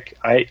almost like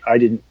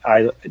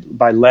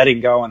by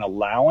letting go and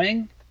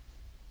allowing,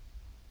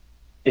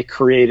 it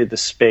created the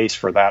space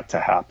for that to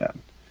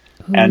happen.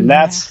 Ooh, and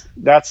that's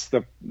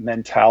the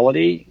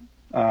mentality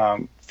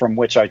from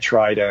which I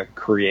try to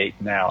create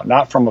now,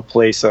 not from a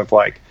place of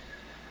like,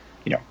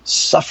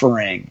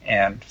 suffering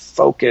and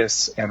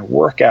focus and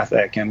work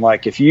ethic. And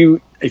like, if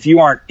you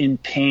aren't in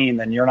pain,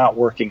 then you're not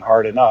working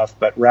hard enough,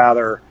 but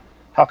rather,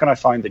 how can I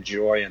find the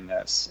joy in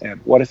this? And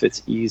what if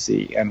it's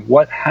easy? And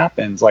what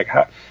happens, like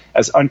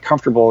as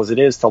uncomfortable as it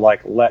is to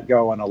like let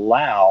go and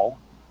allow,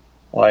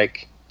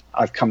 like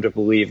I've come to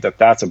believe that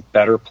that's a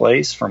better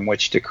place from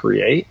which to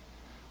create.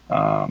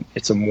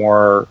 It's a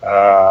more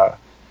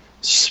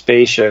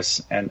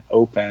spacious and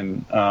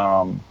open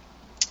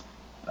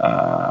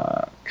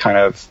kind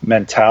of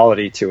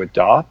mentality to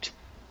adopt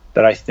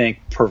that I think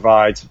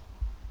provides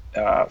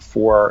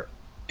for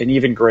an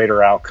even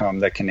greater outcome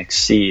that can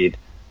exceed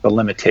the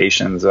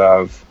limitations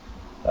of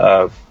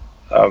our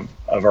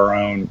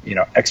own,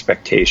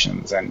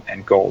 expectations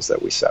and goals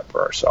that we set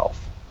for ourselves.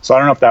 So I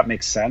don't know if that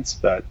makes sense,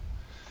 but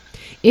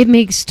it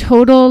makes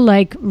total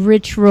like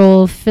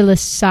ritual,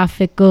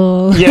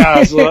 philosophical,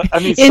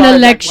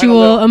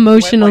 intellectual,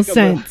 emotional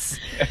sense.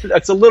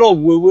 That's a little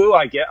woo-woo.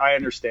 I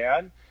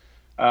understand.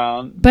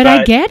 But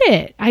I get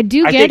it. I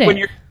get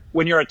it.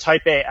 When you're a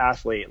type A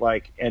athlete,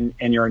 like, and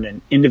you're in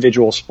an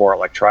individual sport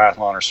like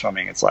triathlon or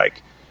swimming, it's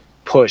like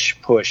push.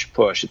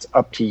 It's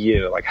up to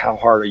you. Like, how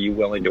hard are you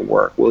willing to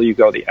work? Will you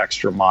go the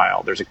extra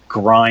mile? There's a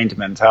grind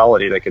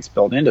mentality that gets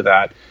built into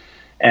that.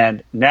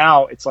 And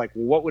now it's like,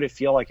 what would it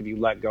feel like if you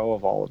let go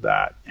of all of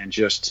that and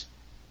just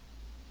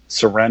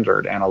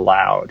surrendered and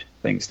allowed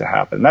things to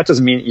happen? That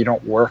doesn't mean that you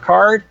don't work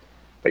hard,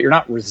 but you're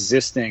not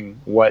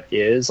resisting what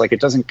is. Like, it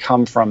doesn't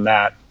come from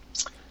that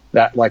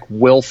like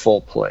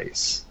willful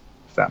place,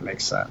 if that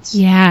makes sense.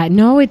 Yeah,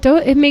 no,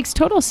 it makes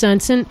total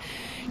sense. And,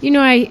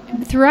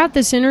 throughout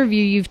this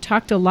interview, you've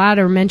talked a lot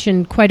or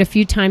mentioned quite a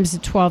few times the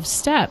 12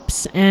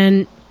 steps.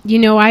 And,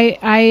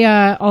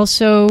 I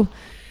also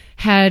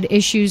had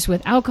issues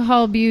with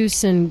alcohol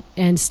abuse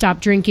and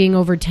stopped drinking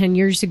over 10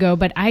 years ago,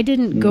 but I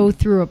didn't go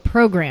through a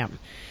program.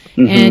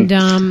 Mm-hmm.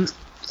 And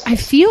I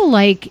feel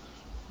like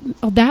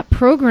that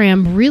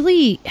program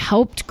really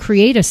helped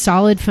create a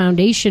solid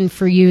foundation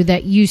for you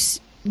that you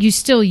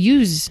still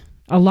use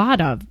a lot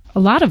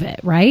of it,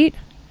 right?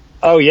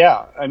 Oh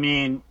yeah. I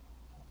mean,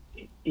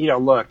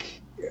 look,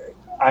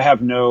 I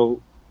have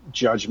no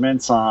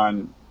judgments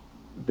on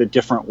the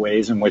different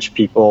ways in which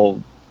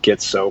people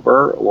get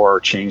sober or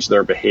change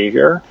their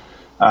behavior.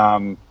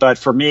 But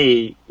for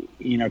me,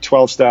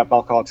 12-step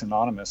Alcoholics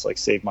Anonymous, like,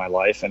 saved my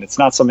life. And it's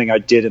not something I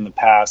did in the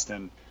past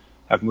and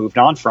have moved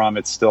on from,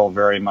 it's still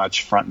very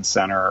much front and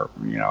center,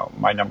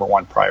 my number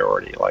one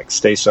priority, like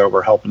stay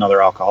sober, help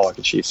another alcoholic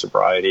achieve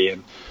sobriety.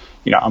 And,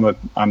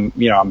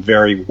 I'm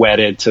very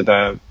wedded to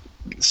the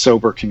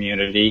sober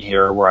community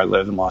here where I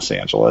live in Los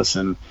Angeles.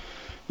 And,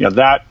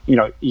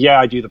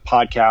 I do the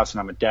podcast, and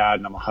I'm a dad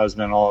and I'm a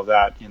husband and all of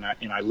that. And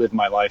I live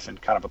my life in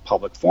kind of a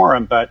public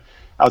forum, but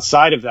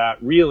outside of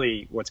that,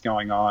 really what's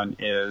going on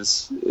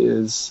is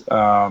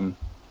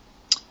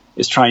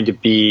trying to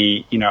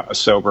be, a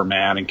sober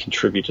man and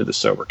contribute to the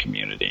sober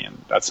community. And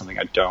that's something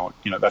I don't,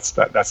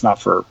 that's not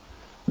for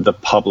the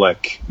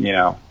public,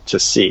 to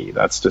see.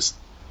 That's just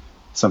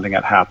something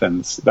that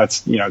happens.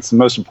 That's, it's the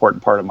most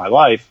important part of my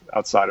life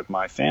outside of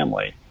my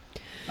family.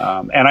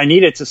 And I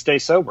need it to stay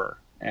sober,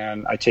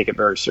 and I take it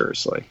very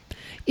seriously.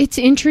 It's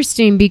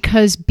interesting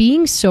because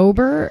being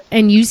sober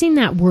and using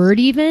that word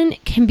even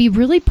can be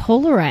really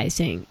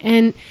polarizing.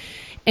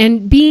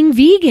 And being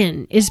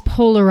vegan is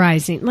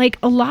polarizing. Like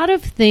a lot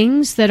of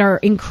things that are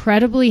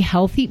incredibly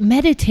healthy,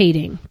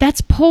 meditating,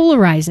 that's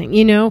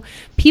polarizing.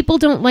 People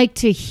don't like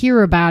to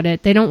hear about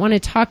it. They don't want to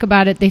talk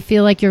about it. They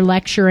feel like you're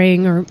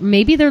lecturing, or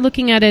maybe they're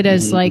looking at it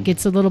as like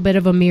it's a little bit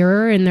of a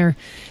mirror, and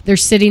they're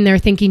sitting there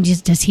thinking,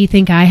 does he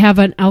think I have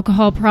an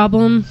alcohol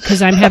problem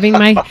because I'm having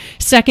my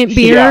second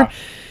beer? Yeah. Right.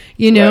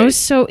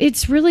 So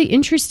it's really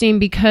interesting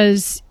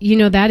because,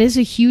 that is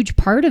a huge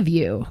part of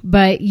you,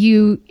 but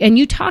you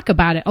talk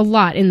about it a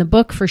lot in the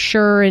book for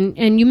sure.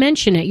 And you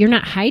mention it, you're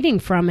not hiding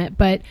from it,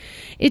 but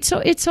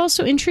it's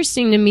also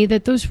interesting to me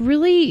that those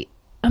really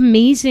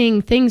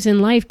amazing things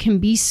in life can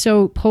be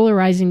so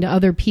polarizing to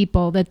other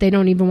people that they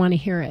don't even want to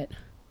hear it.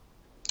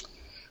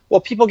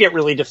 Well, people get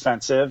really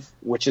defensive,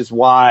 which is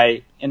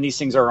why, and these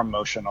things are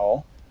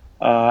emotional,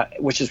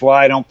 which is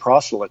why I don't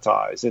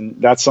proselytize.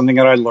 And that's something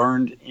that I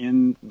learned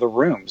in the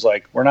rooms.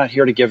 Like, we're not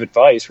here to give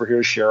advice. We're here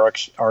to share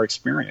our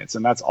experience.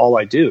 And that's all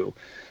I do.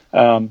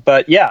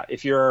 But yeah,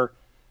 if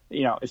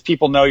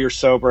people know you're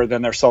sober,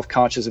 then they're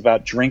self-conscious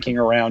about drinking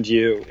around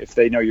you. If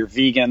they know you're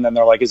vegan, then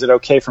they're like, is it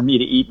okay for me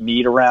to eat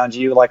meat around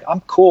you? Like,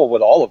 I'm cool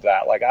with all of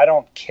that. Like, I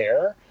don't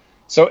care.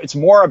 So it's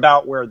more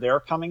about where they're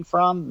coming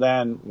from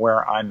than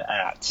where I'm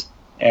at.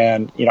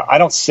 And, I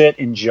don't sit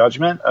in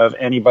judgment of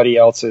anybody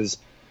else's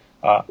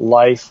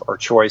life or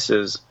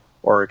choices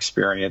or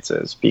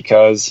experiences,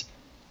 because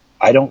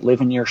I don't live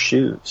in your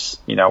shoes.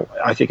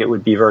 I think it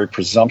would be very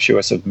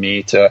presumptuous of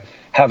me to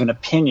have an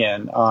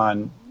opinion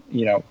on,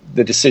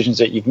 the decisions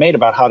that you've made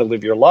about how to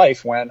live your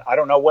life when I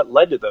don't know what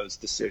led to those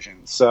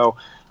decisions. So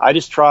I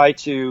just try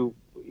to,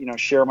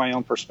 share my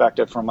own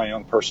perspective from my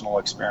own personal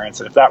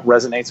experience. And if that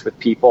resonates with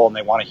people and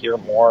they want to hear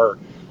more, or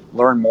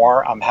learn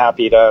more, I'm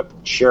happy to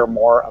share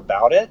more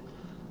about it.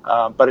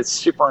 But it's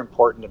super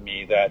important to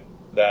me that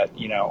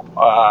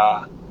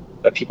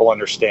people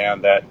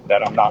understand that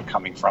I'm not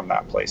coming from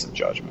that place of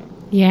judgment.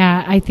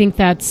 Yeah, I think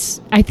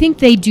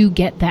they do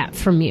get that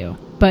from you,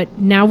 but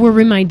now we're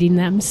reminding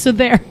them. So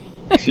there.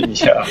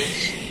 Yeah.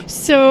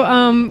 So,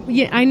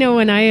 I know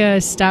when I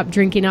stopped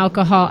drinking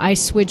alcohol, I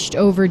switched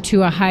over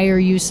to a higher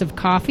use of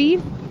coffee,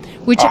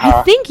 which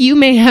I think you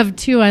may have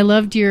too. I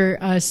loved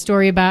your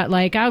story about,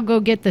 like, I'll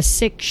go get the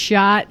 6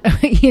 shot,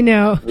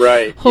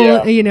 right.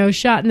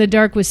 Shot in the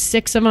dark with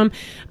 6 of them.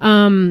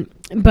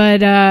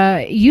 But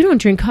you don't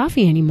drink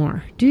coffee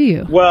anymore, do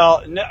you?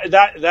 Well, no,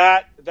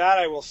 that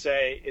I will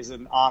say is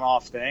an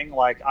on-off thing.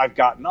 Like, I've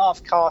gotten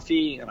off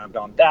coffee and I've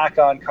gone back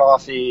on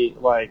coffee.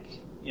 Like,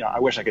 I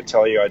wish I could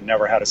tell you I'd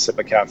never had a sip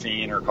of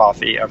caffeine or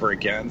coffee ever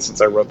again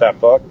since I wrote that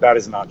book. That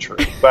is not true.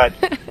 But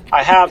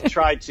I have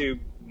tried to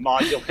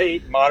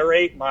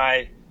moderate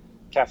my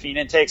caffeine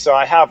intake. So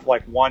I have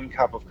like 1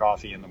 cup of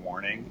coffee in the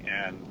morning,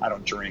 and I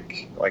don't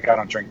drink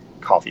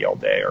coffee all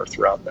day or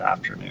throughout the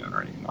afternoon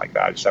or anything like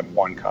that. I just have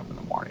 1 cup in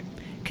the morning.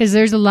 Because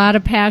there's a lot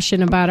of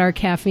passion about our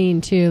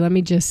caffeine too. Let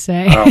me just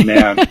say. Oh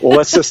man. Well,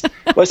 let's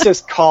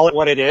just call it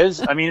what it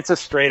is. I mean, it's a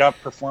straight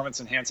up performance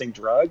enhancing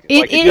drug.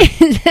 It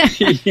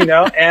is.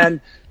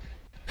 And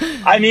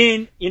I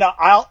mean,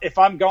 if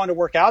I'm going to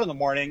work out in the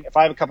morning, if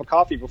I have a cup of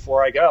coffee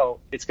before I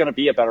go, it's going to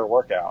be a better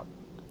workout.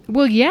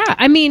 Well, yeah.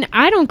 I mean,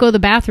 I don't go to the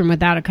bathroom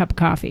without a cup of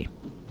coffee.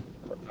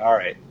 All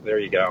right. There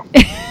you go.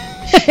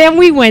 And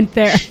we went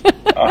there.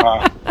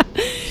 Uh-huh.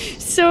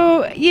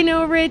 So,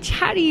 Rich,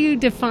 how do you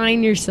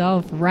define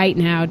yourself right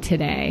now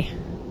today?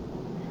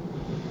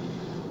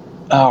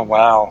 Oh,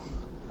 wow.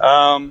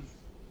 I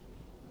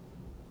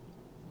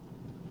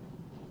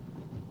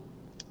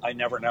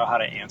never know how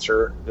to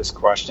answer this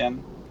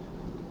question.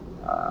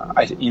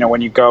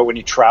 When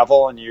you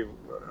travel and you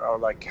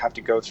have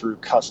to go through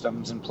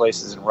customs and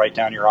places and write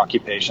down your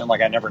occupation,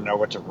 I never know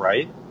what to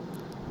write.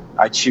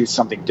 I choose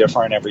something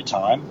different every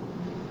time.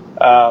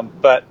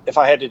 But if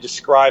I had to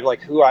describe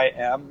who I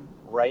am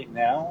right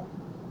now,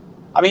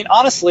 I mean,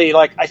 honestly,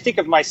 I think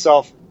of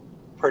myself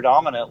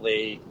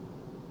predominantly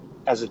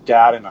as a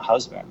dad and a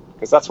husband,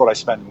 because that's what I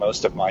spend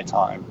most of my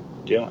time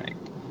doing.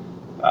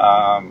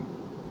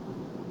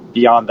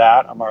 Beyond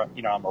that, I'm a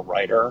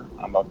writer.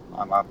 I'm a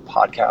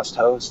podcast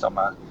host. I'm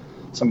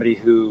somebody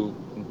who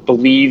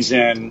believes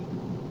in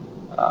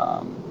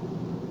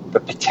the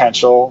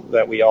potential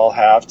that we all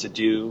have to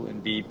do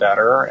and be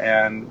better,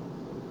 and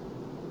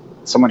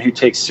someone who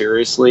takes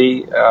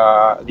seriously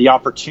the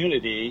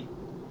opportunity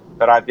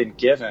that I've been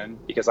given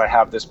because I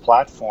have this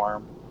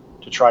platform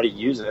to try to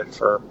use it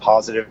for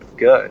positive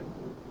good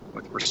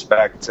with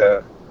respect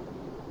to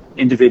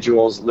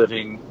individuals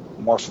living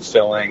more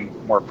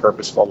fulfilling, more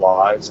purposeful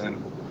lives,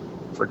 and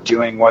for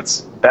doing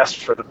what's best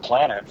for the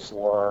planet,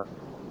 for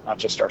not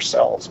just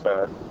ourselves,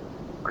 but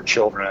our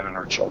children and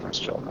our children's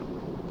children.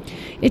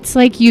 It's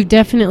like you've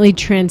definitely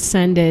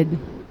transcended,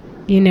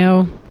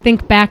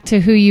 think back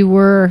to who you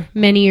were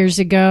many years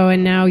ago,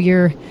 and now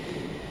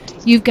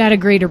you've got a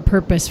greater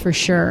purpose for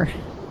sure.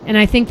 And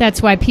I think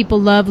that's why people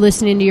love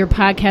listening to your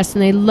podcast,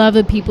 and they love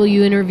the people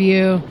you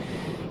interview.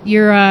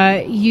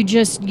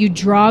 You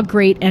draw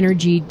great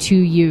energy to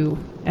you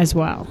as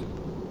well.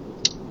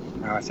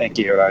 Thank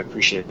you. I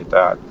appreciate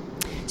that.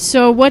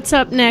 So what's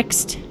up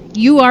next?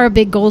 You are a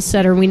big goal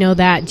setter. We know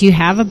that. Do you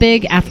have a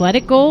big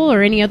athletic goal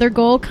or any other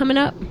goal coming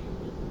up?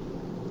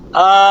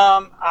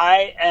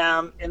 I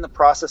am in the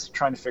process of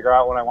trying to figure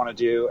out what I want to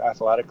do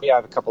athletically. I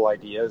have a couple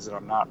ideas that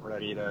I'm not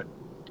ready to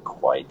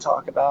quite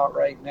talk about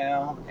right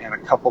now, and a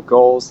couple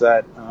goals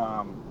that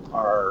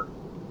are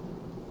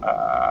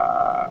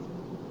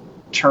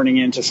turning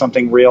into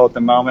something real at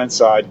the moment.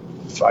 So I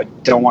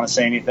don't want to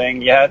say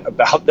anything yet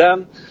about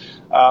them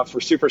for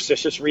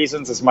superstitious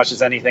reasons as much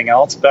as anything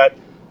else. But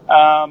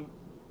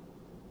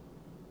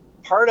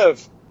part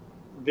of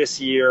this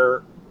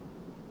year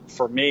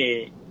for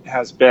me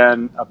has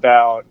been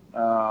about,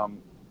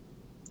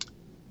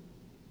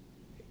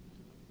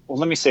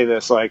 let me say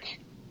this, like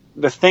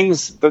the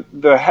things,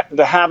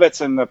 the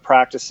habits and the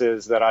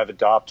practices that I've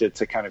adopted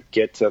to kind of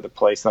get to the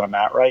place that I'm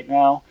at right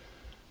now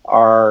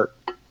are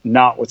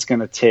not what's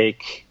going to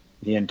take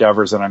the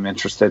endeavors that I'm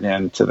interested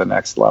in to the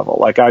next level.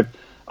 Like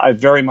I've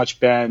very much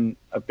been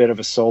a bit of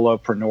a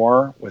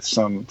solopreneur with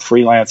some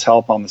freelance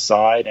help on the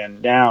side.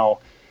 And now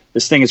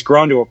this thing has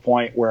grown to a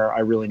point where I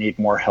really need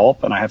more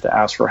help, and I have to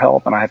ask for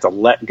help, and I have to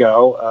let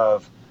go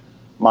of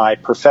my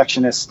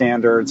perfectionist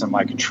standards and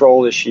my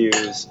control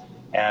issues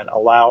and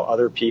allow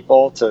other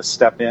people to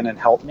step in and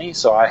help me.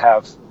 So I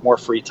have more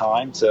free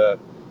time to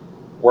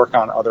work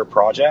on other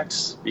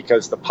projects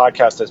because the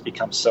podcast has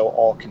become so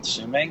all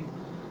consuming.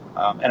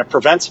 And it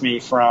prevents me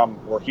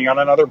from working on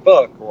another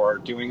book or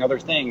doing other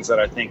things that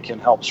I think can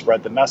help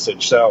spread the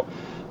message. So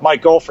my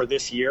goal for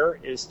this year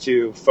is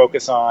to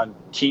focus on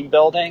team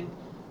building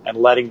and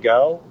letting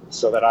go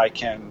so that I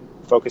can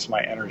focus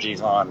my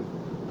energies on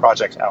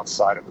projects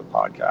outside of the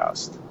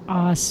podcast.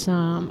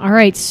 Awesome. All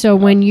right. So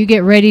when you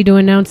get ready to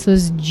announce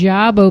those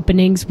job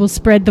openings, we'll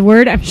spread the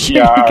word. I'm sure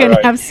you're going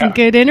to have some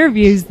good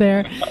interviews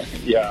there.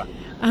 Yeah.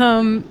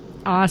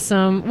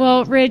 Awesome.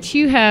 Well, Rich,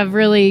 you have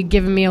really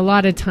given me a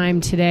lot of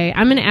time today.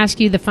 I'm going to ask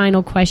you the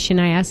final question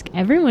I ask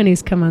everyone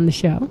who's come on the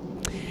show.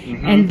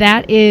 Mm-hmm. And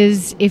that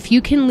is, if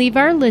you can leave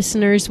our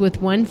listeners with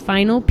one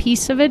final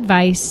piece of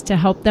advice to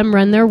help them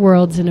run their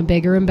worlds in a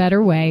bigger and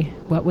better way,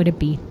 what would it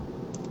be?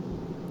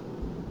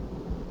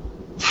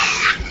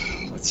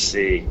 Let's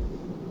see.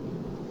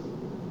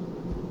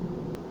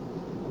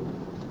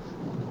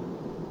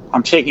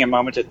 I'm taking a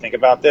moment to think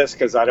about this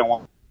because I don't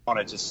want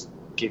to just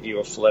give you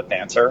a flip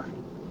answer.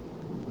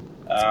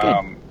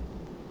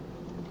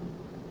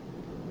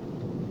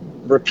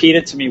 Repeat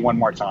it to me one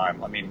more time.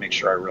 Let me make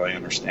sure I really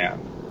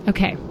understand.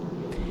 Okay.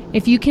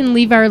 If you can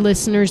leave our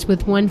listeners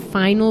with one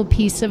final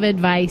piece of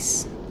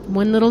advice,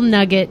 one little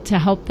nugget to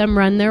help them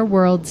run their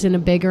worlds in a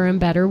bigger and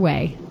better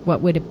way,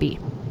 what would it be?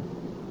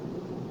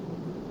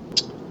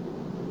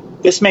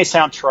 This may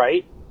sound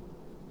trite,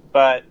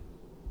 but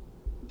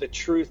the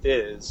truth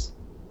is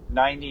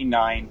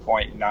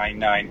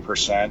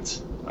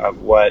 99.99%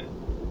 of what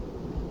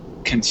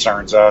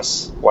concerns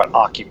us, what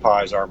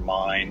occupies our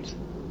mind,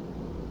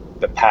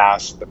 the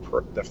past,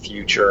 the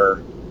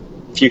future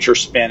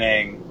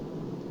spinning,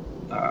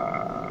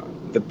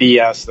 the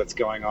BS that's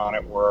going on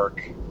at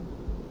work,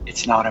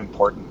 it's not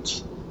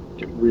important.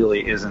 It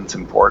really isn't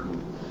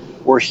important.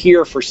 We're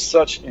here for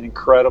such an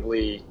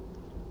incredibly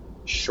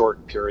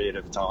short period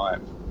of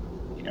time.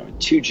 You know,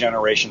 2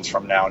 generations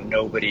from now,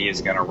 nobody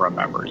is going to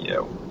remember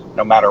you,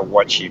 no matter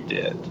what you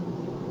did.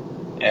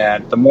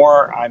 And the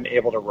more I'm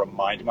able to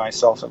remind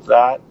myself of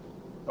that,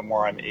 the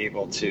more I'm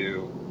able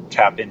to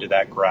tap into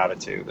that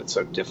gratitude that's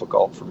so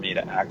difficult for me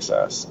to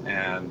access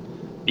and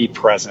be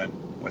present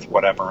with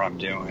whatever I'm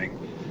doing,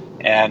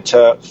 and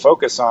to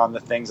focus on the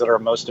things that are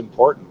most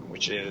important,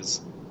 which is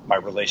my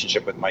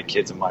relationship with my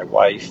kids and my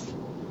wife,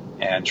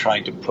 and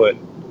trying to put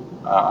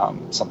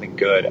something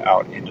good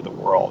out into the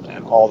world.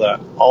 And all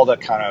the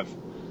kind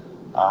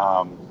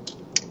of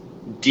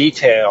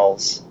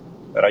details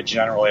that I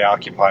generally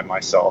occupy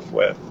myself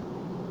with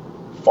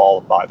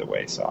fall by the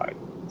wayside.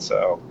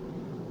 So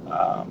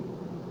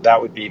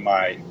that would be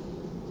my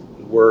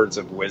words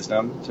of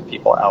wisdom to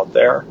people out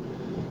there,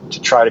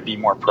 to try to be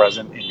more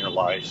present in your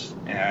life.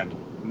 And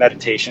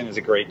meditation is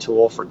a great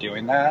tool for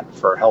doing that,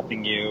 for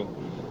helping you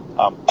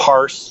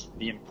parse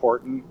the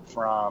important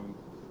from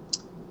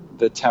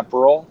the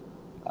temporal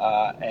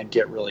and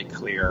get really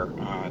clear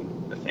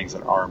on the things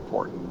that are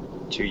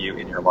important to you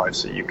in your life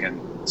so you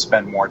can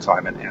spend more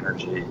time and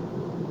energy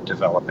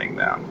developing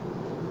them.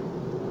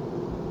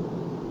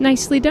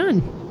 Nicely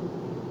done.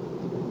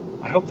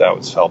 I hope that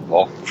was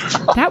helpful.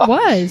 That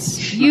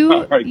was.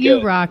 You Right, you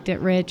good. rocked it,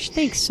 Rich.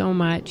 Thanks so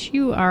much.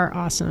 You are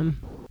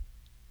awesome.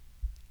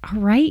 All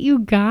right, you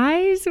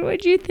guys,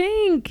 what'd you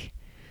think?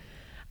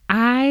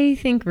 I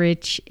think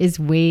Rich is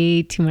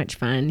way too much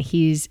fun.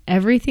 He's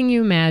everything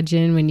you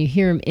imagine when you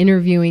hear him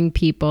interviewing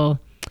people.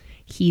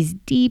 He's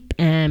deep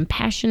and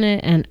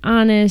passionate and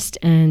honest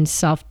and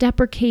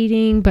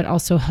self-deprecating, but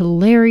also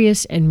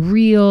hilarious and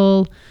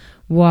real,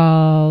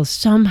 while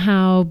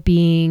somehow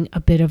being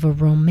a bit of a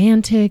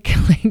romantic.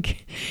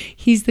 Like,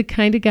 he's the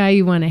kind of guy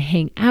you want to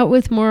hang out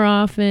with more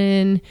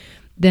often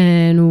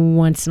than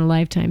once in a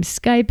lifetime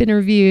Skype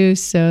interview.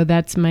 So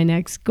that's my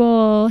next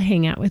goal,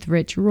 hang out with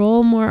Rich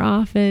Roll more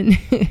often.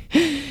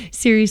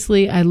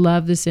 Seriously, I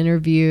love this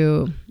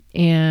interview.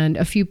 And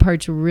a few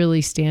parts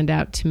really stand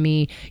out to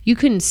me. You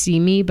couldn't see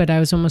me, but I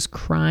was almost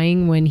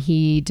crying when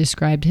he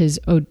described his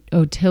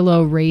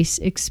Otillo race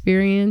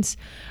experience.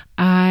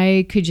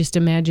 I could just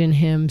imagine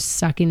him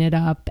sucking it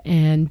up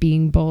and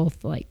being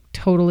both like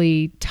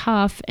totally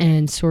tough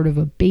and sort of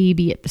a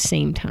baby at the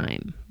same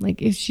time.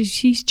 Like, it's just,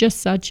 he's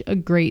just such a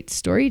great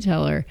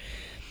storyteller.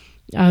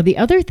 The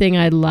other thing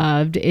I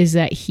loved is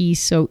that he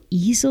so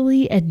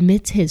easily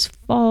admits his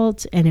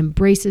faults and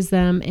embraces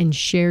them and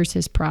shares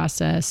his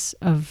process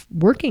of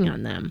working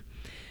on them.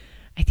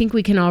 I think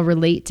we can all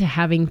relate to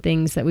having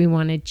things that we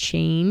want to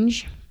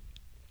change,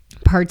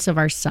 parts of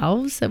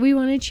ourselves that we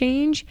want to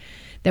change,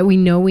 that we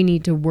know we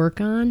need to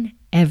work on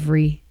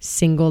every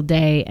single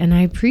day. And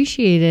I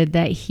appreciated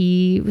that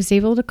he was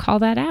able to call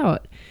that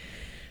out.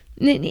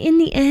 In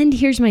the end,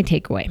 here's my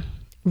takeaway.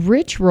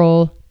 Rich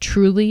Roll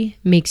truly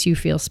makes you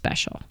feel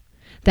special.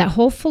 That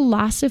whole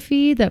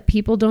philosophy that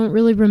people don't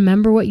really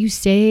remember what you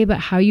say, but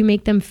how you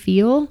make them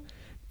feel,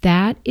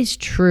 that is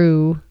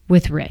true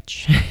with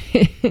Rich.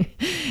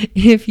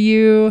 If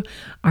you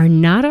are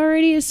not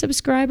already a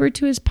subscriber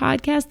to his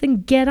podcast,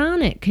 then get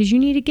on it, because you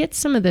need to get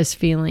some of this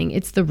feeling.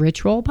 It's the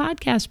Rich Roll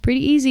Podcast.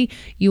 Pretty easy.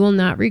 You will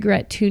not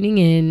regret tuning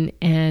in.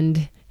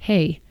 And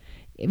hey,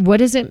 what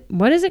does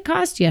it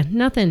cost you?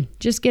 Nothing.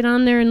 Just get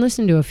on there and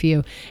listen to a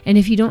few. And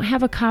if you don't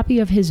have a copy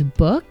of his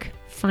book,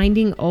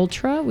 Finding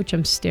Ultra, which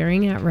I'm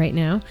staring at right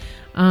now,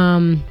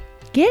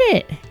 get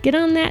it. Get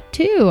on that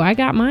too. I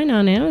got mine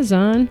on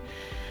Amazon.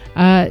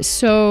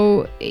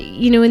 So,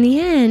 in the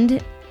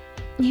end,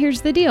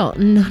 here's the deal.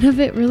 None of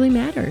it really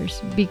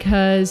matters,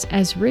 because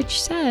as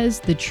Rich says,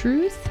 the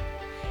truth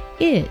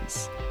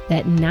is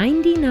that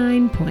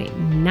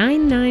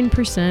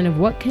 99.99% of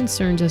what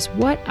concerns us,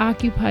 what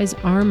occupies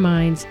our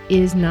minds,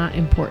 is not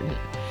important.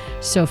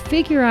 So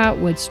figure out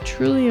what's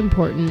truly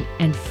important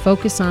and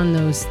focus on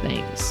those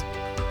things.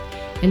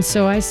 And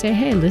so I say,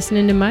 hey,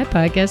 listening to my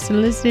podcast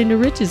and listening to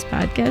Rich's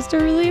podcast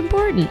are really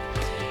important.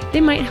 They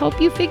might help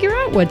you figure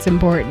out what's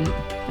important.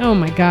 Oh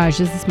my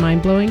gosh, is this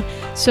mind-blowing?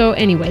 So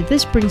anyway,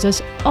 this brings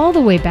us all the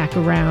way back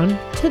around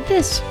to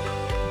this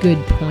good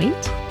point,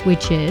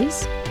 which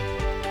is,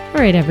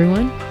 all right,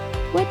 everyone,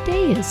 what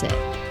day is it?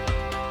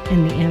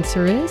 And the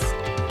answer is,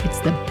 it's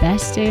the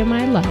best day of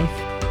my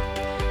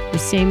life. The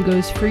same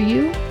goes for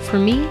you, for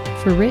me,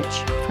 for Rich,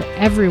 for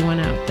everyone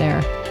out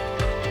there.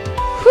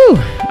 Whew.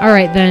 All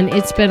right, then.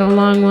 It's been a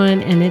long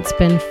one, and it's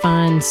been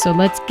fun. So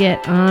let's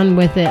get on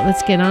with it.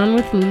 Let's get on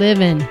with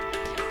living.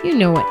 You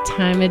know what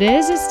time it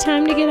is. It's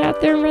time to get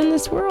out there and run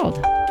this world.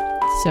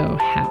 So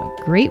have a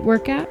great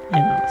workout,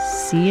 and I'll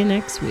see you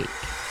next week.